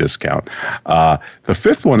the word discount. The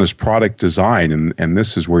fifth one is product design, and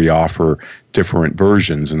this is where you offer different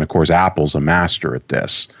versions. And of course, Apple's a master at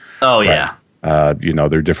this. Oh, right? yeah.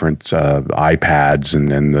 There are different iPads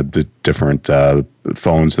and the different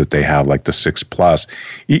phones that they have, like the 6 Plus.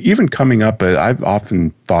 Even coming up, I've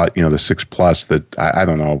often thought, the 6 Plus, that I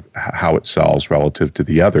don't know how it sells relative to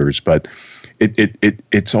the others, but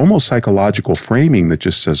it's almost psychological framing that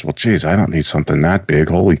just says, well, geez, I don't need something that big.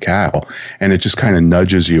 Holy cow. And it just kind of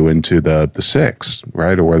nudges you into the 6,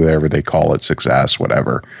 right? Or whatever they call it, 6S,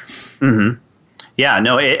 whatever. Mm-hmm. Yeah,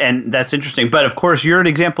 no, and that's interesting. But of course, you're an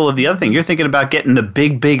example of the other thing. You're thinking about getting the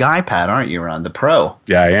big iPad, aren't you, Ron? The Pro.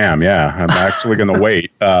 Yeah, I am. Yeah, I'm actually going to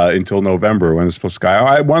wait until November when it's supposed to go.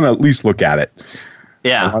 I want to at least look at it.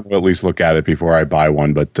 Yeah, I want to at least look at it before I buy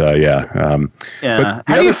one. But yeah. But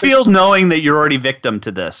how do you feel knowing that you're already victim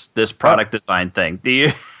to this product design thing? Do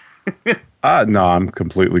you? No, I'm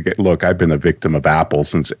completely. Look, I've been a victim of Apple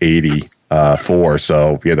since '84,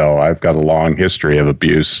 so I've got a long history of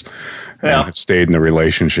abuse. Yeah. I've stayed in a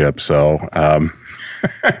relationship, so I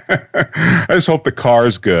just hope the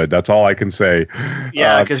car's good. That's all I can say.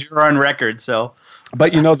 Yeah, because you're on record, so.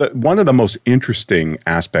 But one of the most interesting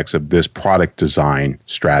aspects of this product design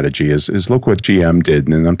strategy is look what GM did,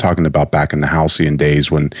 and I'm talking about back in the halcyon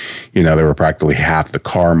days when they were practically half the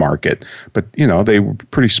car market. But they were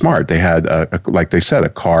pretty smart. They had like they said, a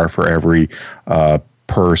car for every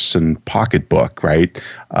purse and pocketbook, right?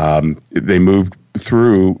 They moved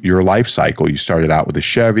through your life cycle. You started out with a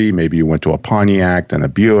Chevy, maybe you went to a Pontiac, then a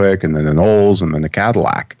Buick, and then an Olds, and then a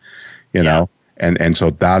Cadillac, and so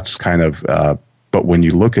that's kind of, but when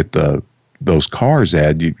you look at the those cars,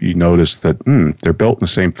 Ed, you notice that they're built in the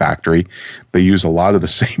same factory. They use a lot of the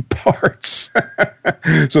same parts.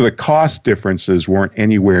 So the cost differences weren't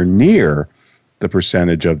anywhere near the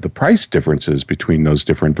percentage of the price differences between those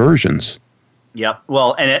different versions. Yep.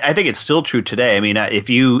 Well, and I think it's still true today. I mean, if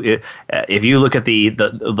you look at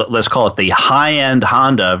the let's call it the high end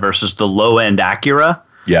Honda versus the low end Acura,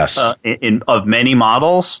 yes, of many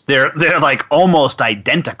models, they're like almost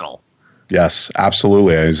identical. Yes,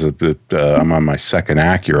 absolutely. I'm on my second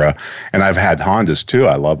Acura, and I've had Hondas too.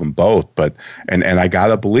 I love them both, but and I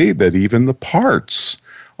gotta believe that even the parts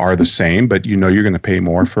are the same, but you're going to pay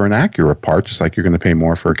more for an Acura part, just like you're going to pay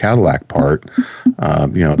more for a Cadillac part,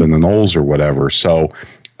 than the Knowles or whatever. So,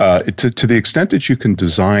 to the extent that you can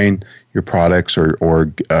design your products or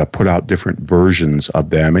put out different versions of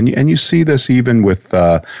them, and you see this even with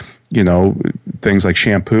things like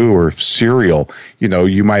shampoo or cereal.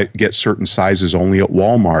 You might get certain sizes only at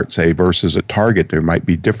Walmart, say, versus at Target. There might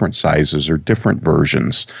be different sizes or different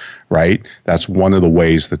versions, right? That's one of the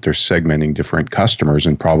ways that they're segmenting different customers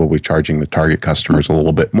and probably charging the Target customers a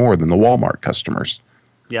little bit more than the Walmart customers.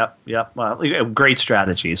 Yep. Well, great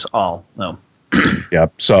strategies, all. No.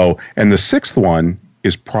 Yep. So, and the sixth one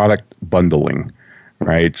is product bundling,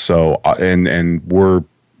 right? So, and we're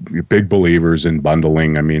big believers in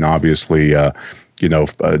bundling. I mean, obviously, a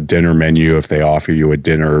dinner menu, if they offer you a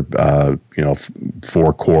dinner,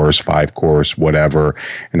 4-course, 5-course, whatever.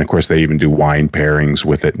 And of course, they even do wine pairings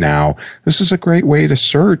with it now. This is a great way to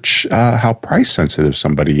search how price sensitive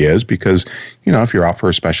somebody is, because, if you're out for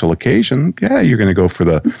a special occasion, you're going to go for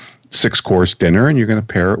the 6-course dinner and you're going to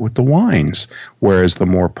pair it with the wines. Whereas the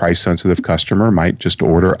more price sensitive customer might just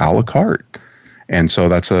order a la carte. And so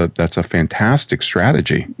that's a fantastic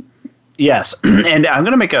strategy. Yes, and I'm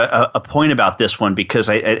going to make a point about this one because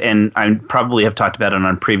I probably have talked about it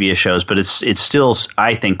on previous shows, but it's still,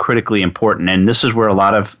 I think, critically important. And this is where a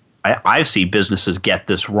lot of I see businesses get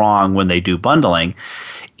this wrong when they do bundling,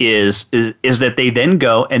 is that they then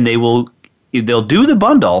go and they'll do the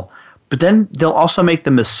bundle, but then they'll also make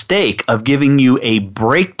the mistake of giving you a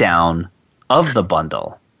breakdown of the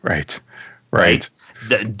bundle. Right.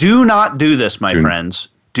 Do not do this, my friends.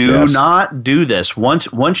 Do not do this.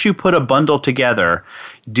 Once you put a bundle together,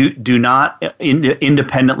 do not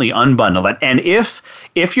independently unbundle it. And if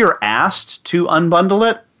you're asked to unbundle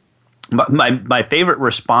it, my favorite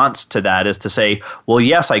response to that is to say, well,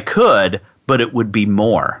 yes, I could, but it would be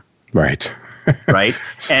more. Right. Right.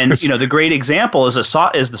 And the great example is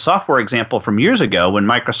the software example from years ago when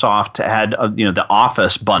Microsoft had the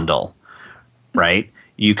Office bundle, right?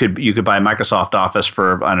 You could buy Microsoft Office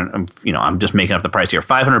for, I'm just making up the price here,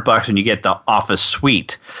 $500, and you get the Office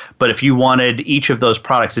suite. But if you wanted each of those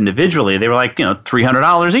products individually, they were like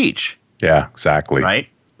 $300 each. Yeah, exactly. Right.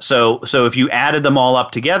 So if you added them all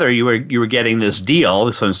up together, you were getting this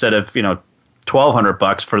deal. So instead of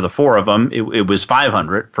 $1,200 for the 4 of them, it was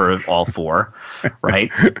 $500 for all 4,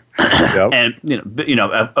 right? Yep. And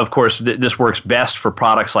of course, this works best for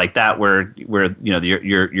products like that where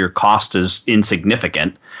your cost is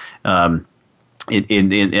insignificant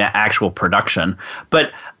in actual production.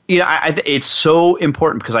 But it's so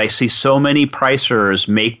important because I see so many pricers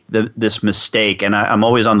make this mistake, and I'm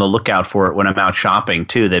always on the lookout for it when I'm out shopping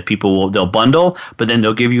too. That they'll bundle, but then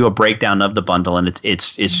they'll give you a breakdown of the bundle, and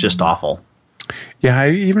it's just awful. Yeah,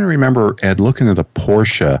 I even remember, Ed, looking at a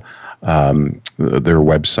Porsche, their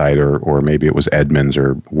website, or maybe it was Edmunds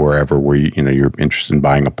or wherever where you're interested in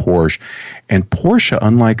buying a Porsche. And Porsche,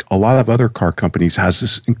 unlike a lot of other car companies, has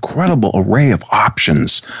this incredible array of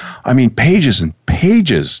options. I mean, pages and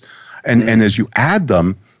pages. And as you add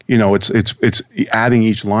them, it's adding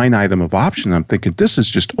each line item of option. I'm thinking, this is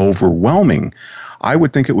just overwhelming. I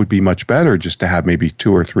would think it would be much better just to have maybe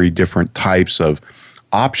 2 or 3 different types of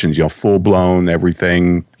options, full-blown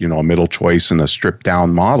everything, a middle choice and a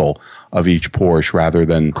stripped-down model of each Porsche rather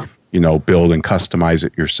than, build and customize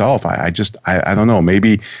it yourself. I don't know.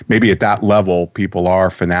 Maybe at that level, people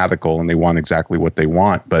are fanatical and they want exactly what they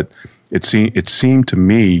want, but it seemed to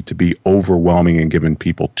me to be overwhelming and giving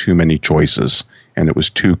people too many choices, and it was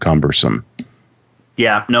too cumbersome.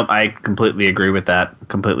 Yeah, no, I completely agree with that.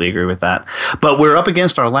 But we're up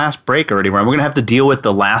against our last break already, Ron. We're going to have to deal with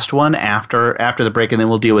the last one after the break, and then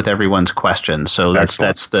we'll deal with everyone's questions. So that's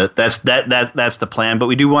the plan. But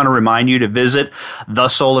we do want to remind you to visit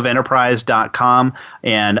thesoulofenterprise.com,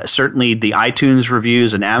 and certainly the iTunes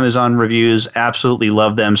reviews and Amazon reviews, absolutely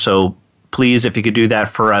love them. So please, if you could do that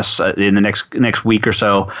for us in the next week or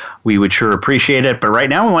so, we would sure appreciate it. But right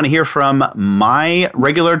now, we want to hear from my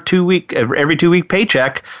regular every 2 week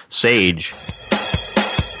paycheck, Sage.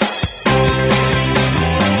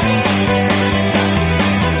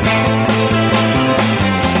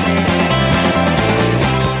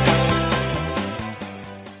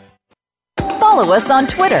 follow us on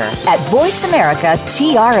Twitter at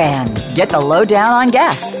VoiceAmericaTRN. Get the lowdown on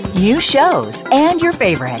guests, new shows, and your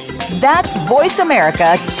favorites. That's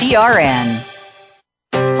VoiceAmericaTRN.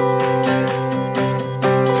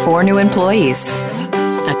 4 new employees,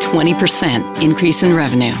 a 20% increase in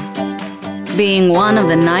revenue. Being one of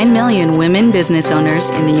the 9 million women business owners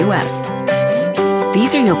in the U.S.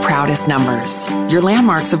 These are your proudest numbers, your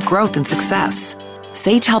landmarks of growth and success.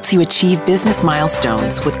 Sage helps you achieve business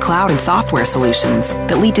milestones with cloud and software solutions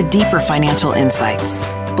that lead to deeper financial insights.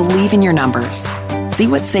 Believe in your numbers. See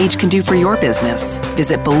what Sage can do for your business.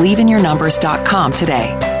 Visit BelieveInYourNumbers.com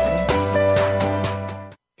today.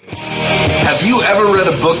 Have you ever read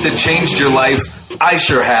a book that changed your life? I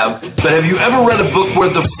sure have. But have you ever read a book where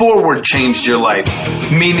the foreword changed your life?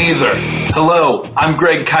 Me neither. Hello, I'm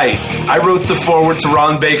Greg Kite. I wrote the foreword to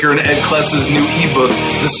Ron Baker and Ed Kless's new ebook,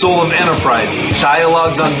 The Soul of Enterprise,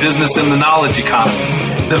 Dialogues on Business and the Knowledge Economy.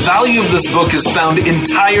 The value of this book is found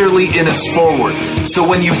entirely in its foreword. So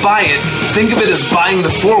when you buy it, think of it as buying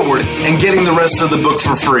the foreword and getting the rest of the book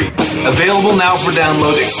for free. Available now for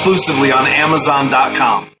download exclusively on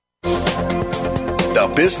Amazon.com. The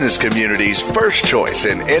business community's first choice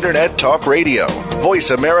in Internet Talk Radio.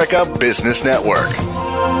 Voice America Business Network.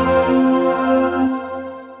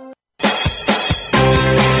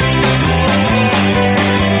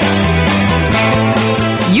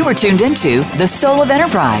 You are tuned into The Soul of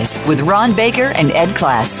Enterprise with Ron Baker and Ed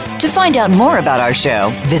Kless. To find out more about our show,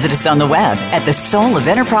 visit us on the web at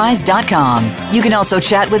thesoulofenterprise.com. You can also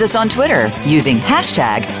chat with us on Twitter using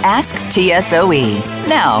hashtag AskTSOE.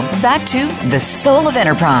 Now, back to The Soul of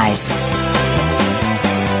Enterprise.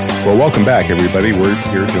 Well, welcome back, everybody. We're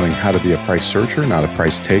here doing how to be a price searcher, not a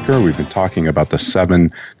price taker. We've been talking about the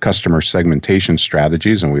 7 customer segmentation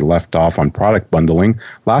strategies, and we left off on product bundling.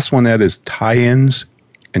 Last one, Ed, is tie-ins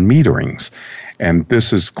and meterings. And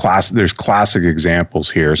this is there's classic examples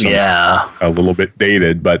here. Some a little bit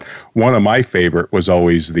dated, but one of my favorite was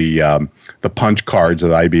always the punch cards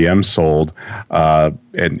that IBM sold,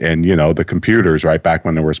 and you know, the computers right back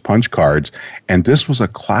when there was punch cards. And this was a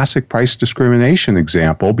classic price discrimination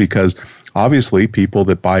example because obviously people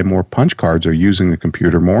that buy more punch cards are using the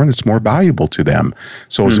computer more and it's more valuable to them.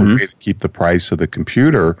 So it's a way to keep the price of the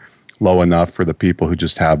computer low enough for the people who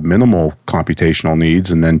just have minimal computational needs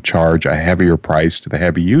and then charge a heavier price to the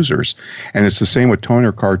heavy users. And it's the same with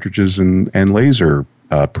toner cartridges and laser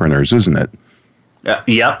printers, isn't it?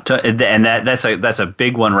 Yep, and that's a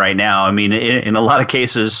big one right now. I mean, in a lot of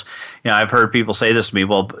cases, you know, I've heard people say this to me.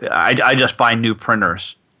 Well, I just buy new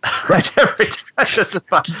printers. Every time.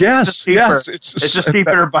 Yes. It's just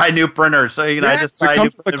cheaper to buy new printers. So you know, I just buy new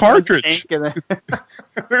the cartridge.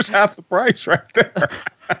 There's half the price right there.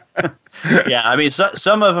 Yeah, I mean,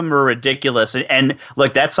 some of them are ridiculous, and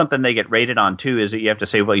look, that's something they get rated on too. Is that you have to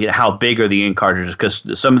say, well, you know, how big are the ink cartridges?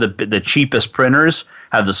 Because some of the cheapest printers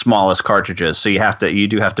have the smallest cartridges, so you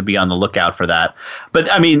do have to be on the lookout for that.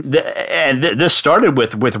 But I mean, this started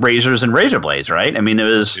with razors and razor blades, right? I mean, it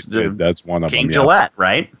was that's one of King them. Gillette,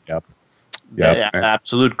 right? Yep.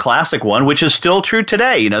 Absolute classic one, which is still true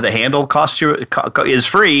today. You know, the handle is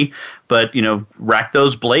free, but you know, rack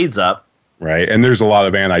those blades up. Right. And there's a lot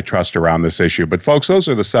of antitrust around this issue. But folks, those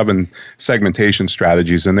are the 7 segmentation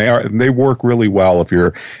strategies, and they work really well if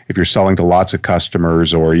you're selling to lots of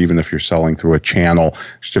customers, or even if you're selling through a channel.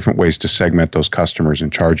 There's different ways to segment those customers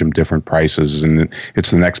and charge them different prices, and it's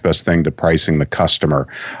the next best thing to pricing the customer.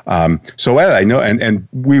 So Ed, I know, and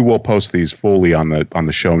we will post these fully on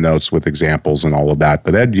the show notes with examples and all of that.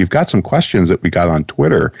 But Ed, you've got some questions that we got on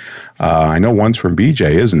Twitter. I know one's from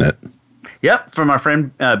BJ, isn't it? Yep, from our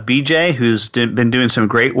friend BJ, who's been doing some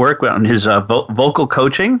great work on his vocal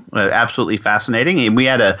coaching. Absolutely fascinating. And we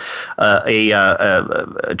had a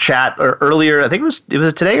chat earlier. I think it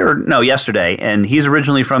was today or no, yesterday. And he's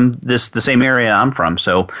originally from the same area I'm from,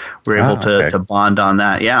 so we're able to bond on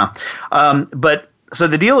that. Yeah, but so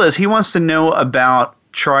the deal is he wants to know about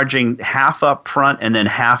charging half up front and then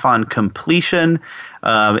half on completion.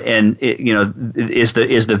 And is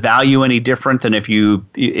the value any different than if you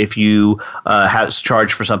have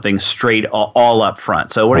charged for something straight all up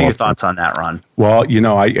front? So what are your thoughts on that, Ron? Well, you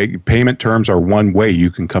know, payment terms are one way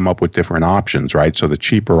you can come up with different options, right? So the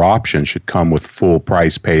cheaper option should come with full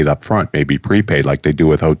price paid up front, maybe prepaid, like they do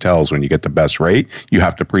with hotels. When you get the best rate, you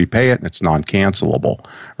have to prepay it, and it's non-cancelable,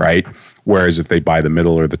 right? Whereas if they buy the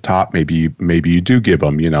middle or the top, maybe you do give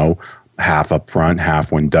them, you know, half up front,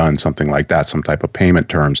 half when done, something like that, some type of payment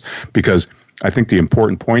terms. Because I think the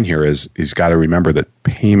important point here is he's got to remember that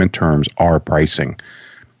payment terms are pricing.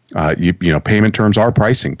 Payment terms are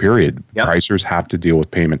pricing, period. Yep. Pricers have to deal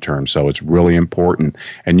with payment terms, so it's really important.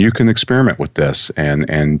 And you can experiment with this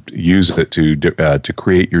and use it to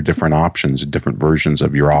create your different options, different versions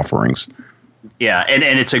of your offerings. Yeah, and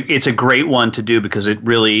it's a great one to do because it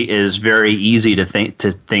really is very easy to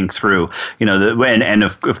think through.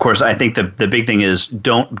 Of course, I think the big thing is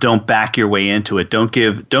don't back your way into it. Don't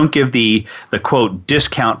give the quote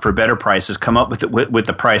discount for better prices. Come up with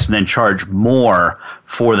the price and then charge more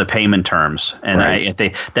for the payment terms. And right. I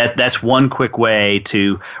think that's one quick way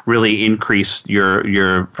to really increase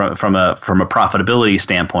your from a profitability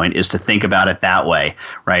standpoint is to think about it that way,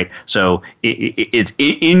 right? So it's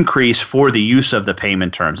increase for the use of the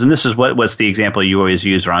payment terms. And this is what's the example you always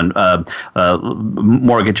use around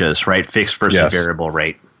mortgages, right? Fixed versus variable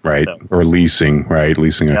rate. Right. So. Or leasing, right?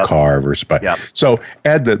 Leasing a car versus buy. Yep. So,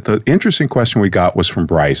 Ed, the interesting question we got was from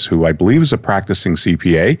Bryce, who I believe is a practicing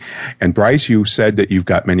CPA. And Bryce, you said that you've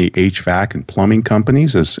got many HVAC and plumbing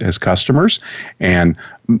companies as customers, and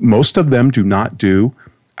most of them do not do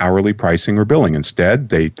hourly pricing or billing. Instead,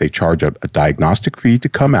 they charge a diagnostic fee to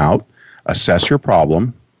come out, assess your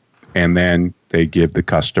problem, and then they give the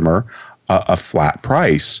customer a flat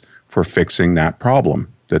price for fixing that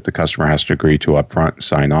problem that the customer has to agree to up front and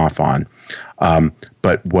sign off on.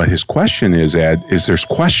 But what his question is, Ed, is there's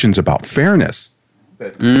questions about fairness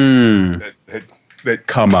that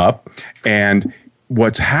come up. And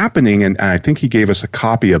what's happening, and I think he gave us a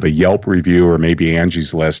copy of a Yelp review or maybe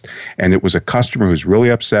Angie's List, and it was a customer who's really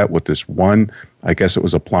upset with this one, I guess it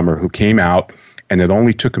was a plumber, who came out and it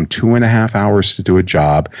only took him 2.5 hours to do a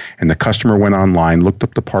job. And the customer went online, looked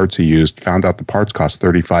up the parts he used, found out the parts cost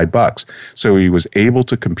 $35. So he was able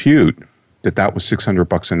to compute that was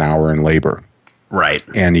 $600 an hour in labor. Right.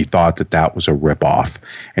 And he thought that was a ripoff.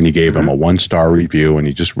 And he gave him a 1-star review, and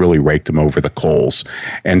he just really raked him over the coals.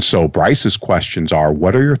 And so Bryce's questions are,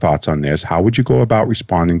 what are your thoughts on this? How would you go about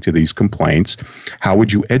responding to these complaints? How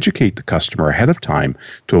would you educate the customer ahead of time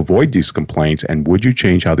to avoid these complaints? And would you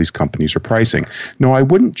change how these companies are pricing? No, I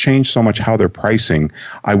wouldn't change so much how they're pricing.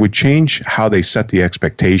 I would change how they set the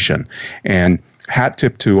expectation. And hat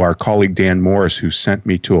tip to our colleague Dan Morris, who sent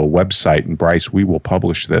me to a website, and Bryce, we will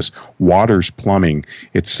publish this, Waters Plumbing.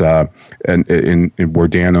 It's in where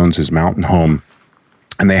Dan owns his mountain home.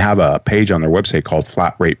 And they have a page on their website called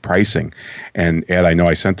Flat Rate Pricing. And Ed, I know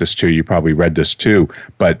I sent this to you. You probably read this too.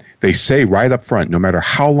 But they say right up front, no matter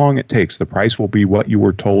how long it takes, the price will be what you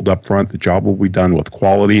were told up front. The job will be done with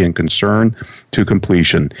quality and concern to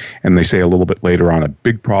completion. And they say a little bit later on, a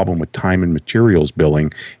big problem with time and materials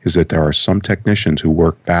billing is that there are some technicians who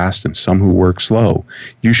work fast and some who work slow.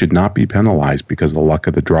 You should not be penalized because the luck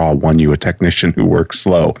of the draw won you a technician who works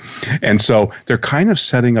slow. And so they're kind of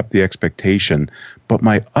setting up the expectation. But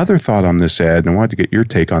my other thought on this, Ed, and I wanted to get your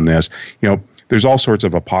take on this, there's all sorts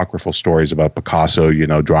of apocryphal stories about Picasso,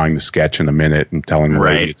 drawing the sketch in a minute and telling the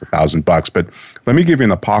lady it's $1,000. But let me give you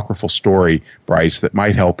an apocryphal story, Bryce, that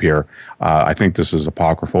might help here. I think this is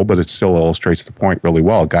apocryphal, but it still illustrates the point really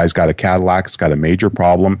well. A guy's got a Cadillac. It's got a major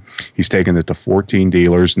problem. He's taken it to 14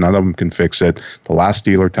 dealers. None of them can fix it. The last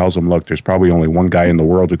dealer tells him, look, there's probably only one guy in the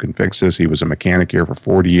world who can fix this. He was a mechanic here for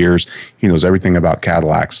 40 years. He knows everything about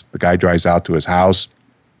Cadillacs. The guy drives out to his house.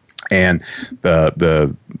 And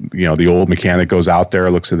the old mechanic goes out there,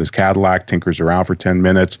 looks at his Cadillac, tinkers around for 10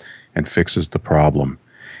 minutes, and fixes the problem.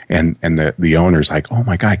 And the owner's like, oh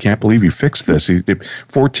my God, I can't believe you fixed this.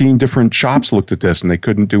 14 different shops looked at this and they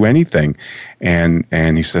couldn't do anything. And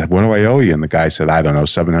he said, what do I owe you? And the guy said, I don't know,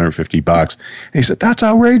 $750. And he said, that's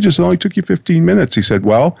outrageous. It only took you 15 minutes. He said,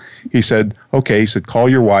 well, okay. He said, call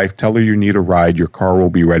your wife, tell her you need a ride. Your car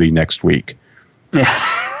will be ready next week. Yeah.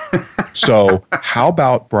 So how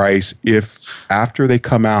about, Bryce, if after they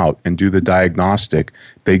come out and do the diagnostic,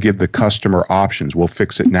 they give the customer options? We'll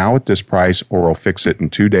fix it now at this price, or we'll fix it in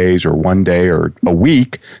 2 days or 1 day or a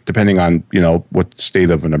week, depending on, what the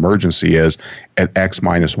state of an emergency is, at X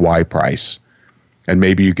minus Y price. And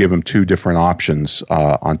maybe you give them 2 different options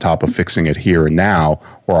on top of fixing it here and now,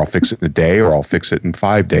 or I'll fix it in a day, or I'll fix it in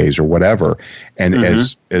 5 days, or whatever. And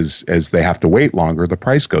as they have to wait longer, the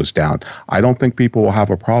price goes down. I don't think people will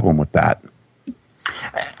have a problem with that.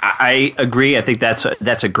 I agree. I think that's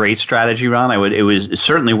a great strategy, Ron. It was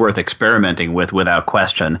certainly worth experimenting with, without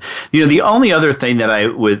question. The only other thing that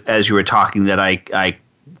as you were talking, that I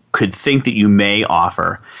could think that you may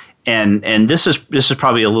offer, and this is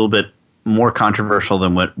probably a little bit more controversial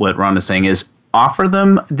than what Ron is saying, is offer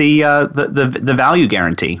them the value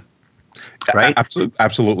guarantee, right?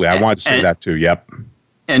 Absolutely. I wanted to say that too. Yep.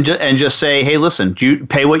 And just say, hey, listen, you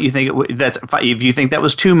pay what you think if you think that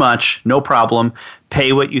was too much, no problem.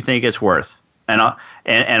 Pay what you think it's worth,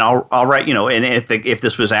 And I'll write, and if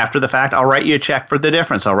this was after the fact, I'll write you a check for the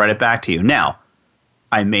difference. I'll write it back to you. Now,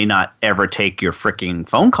 I may not ever take your freaking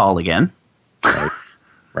phone call again.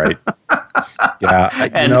 Right. Yeah.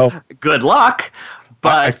 And good luck.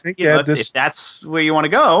 But I think if that's where you want to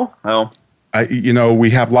go, we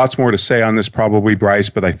have lots more to say on this probably, Bryce,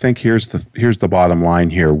 but I think here's the bottom line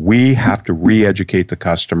here. We have to re-educate the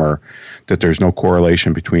customer that there's no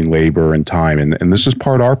correlation between labor and time. And this is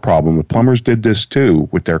part of our problem. The plumbers did this too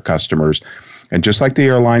with their customers. And just like the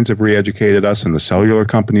airlines have re-educated us and the cellular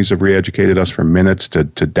companies have re-educated us from minutes to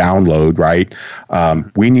download, right?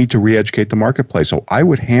 We need to re-educate the marketplace. So I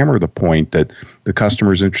would hammer the point that the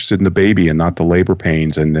customer is interested in the baby and not the labor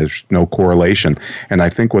pains, and there's no correlation. And I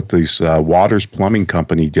think what this Waters Plumbing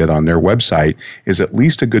Company did on their website is at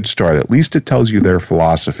least a good start. At least it tells you their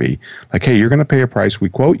philosophy. Like, hey, you're going to pay a price. We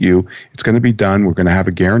quote you. It's going to be done. We're going to have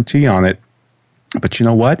a guarantee on it. But you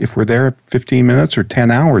know what? If we're there 15 minutes or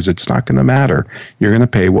 10 hours, it's not going to matter. You're going to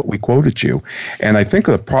pay what we quoted you. And I think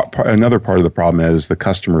another part of the problem is the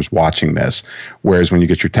customer's watching this. Whereas when you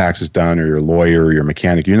get your taxes done, or your lawyer or your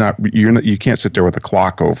mechanic, you can't sit there with a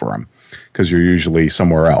clock over them because you're usually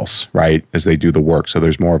somewhere else, right? As they do the work. So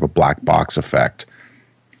there's more of a black box effect.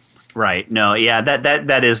 Right. No. Yeah.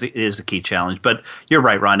 That is the key challenge. But you're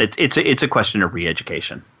right, Ron. It's a question of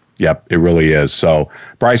re-education. Yep, it really is. So,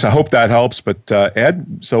 Bryce, I hope that helps. But Ed,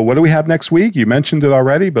 so what do we have next week? You mentioned it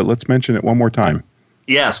already, but let's mention it one more time.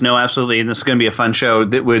 Yes, no, absolutely. And this is going to be a fun show.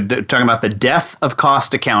 We're talking about the death of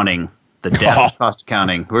cost accounting. The death of cost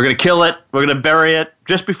accounting. We're going to kill it. We're going to bury it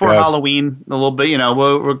just before Halloween. A little bit,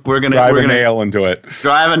 we're going to drive a nail into it.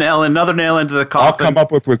 Drive another nail into the coffin.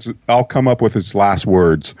 I'll come up with its last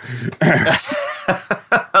words.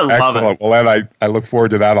 Excellent. Well, Ed, I look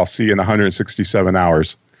forward to that. I'll see you in 167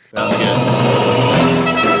 hours. Sounds good.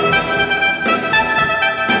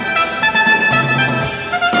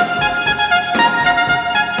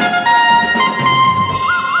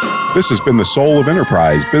 This has been The Soul of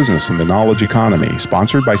Enterprise, Business and the Knowledge Economy,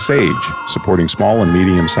 sponsored by Sage, supporting small and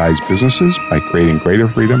medium-sized businesses by creating greater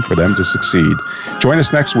freedom for them to succeed. Join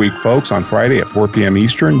us next week, folks, on Friday at 4 p.m.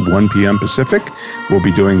 Eastern, 1 p.m. Pacific. We'll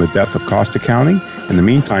be doing the death of cost accounting. In the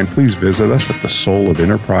meantime, please visit us at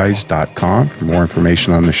thesoulofenterprise.com for more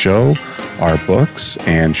information on the show, our books,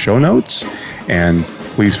 and show notes. And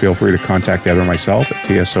please feel free to contact Ed or myself at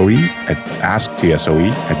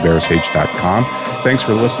asktsoe@verasage.com. Thanks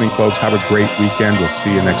for listening, folks. Have a great weekend. We'll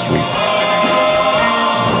see you next week.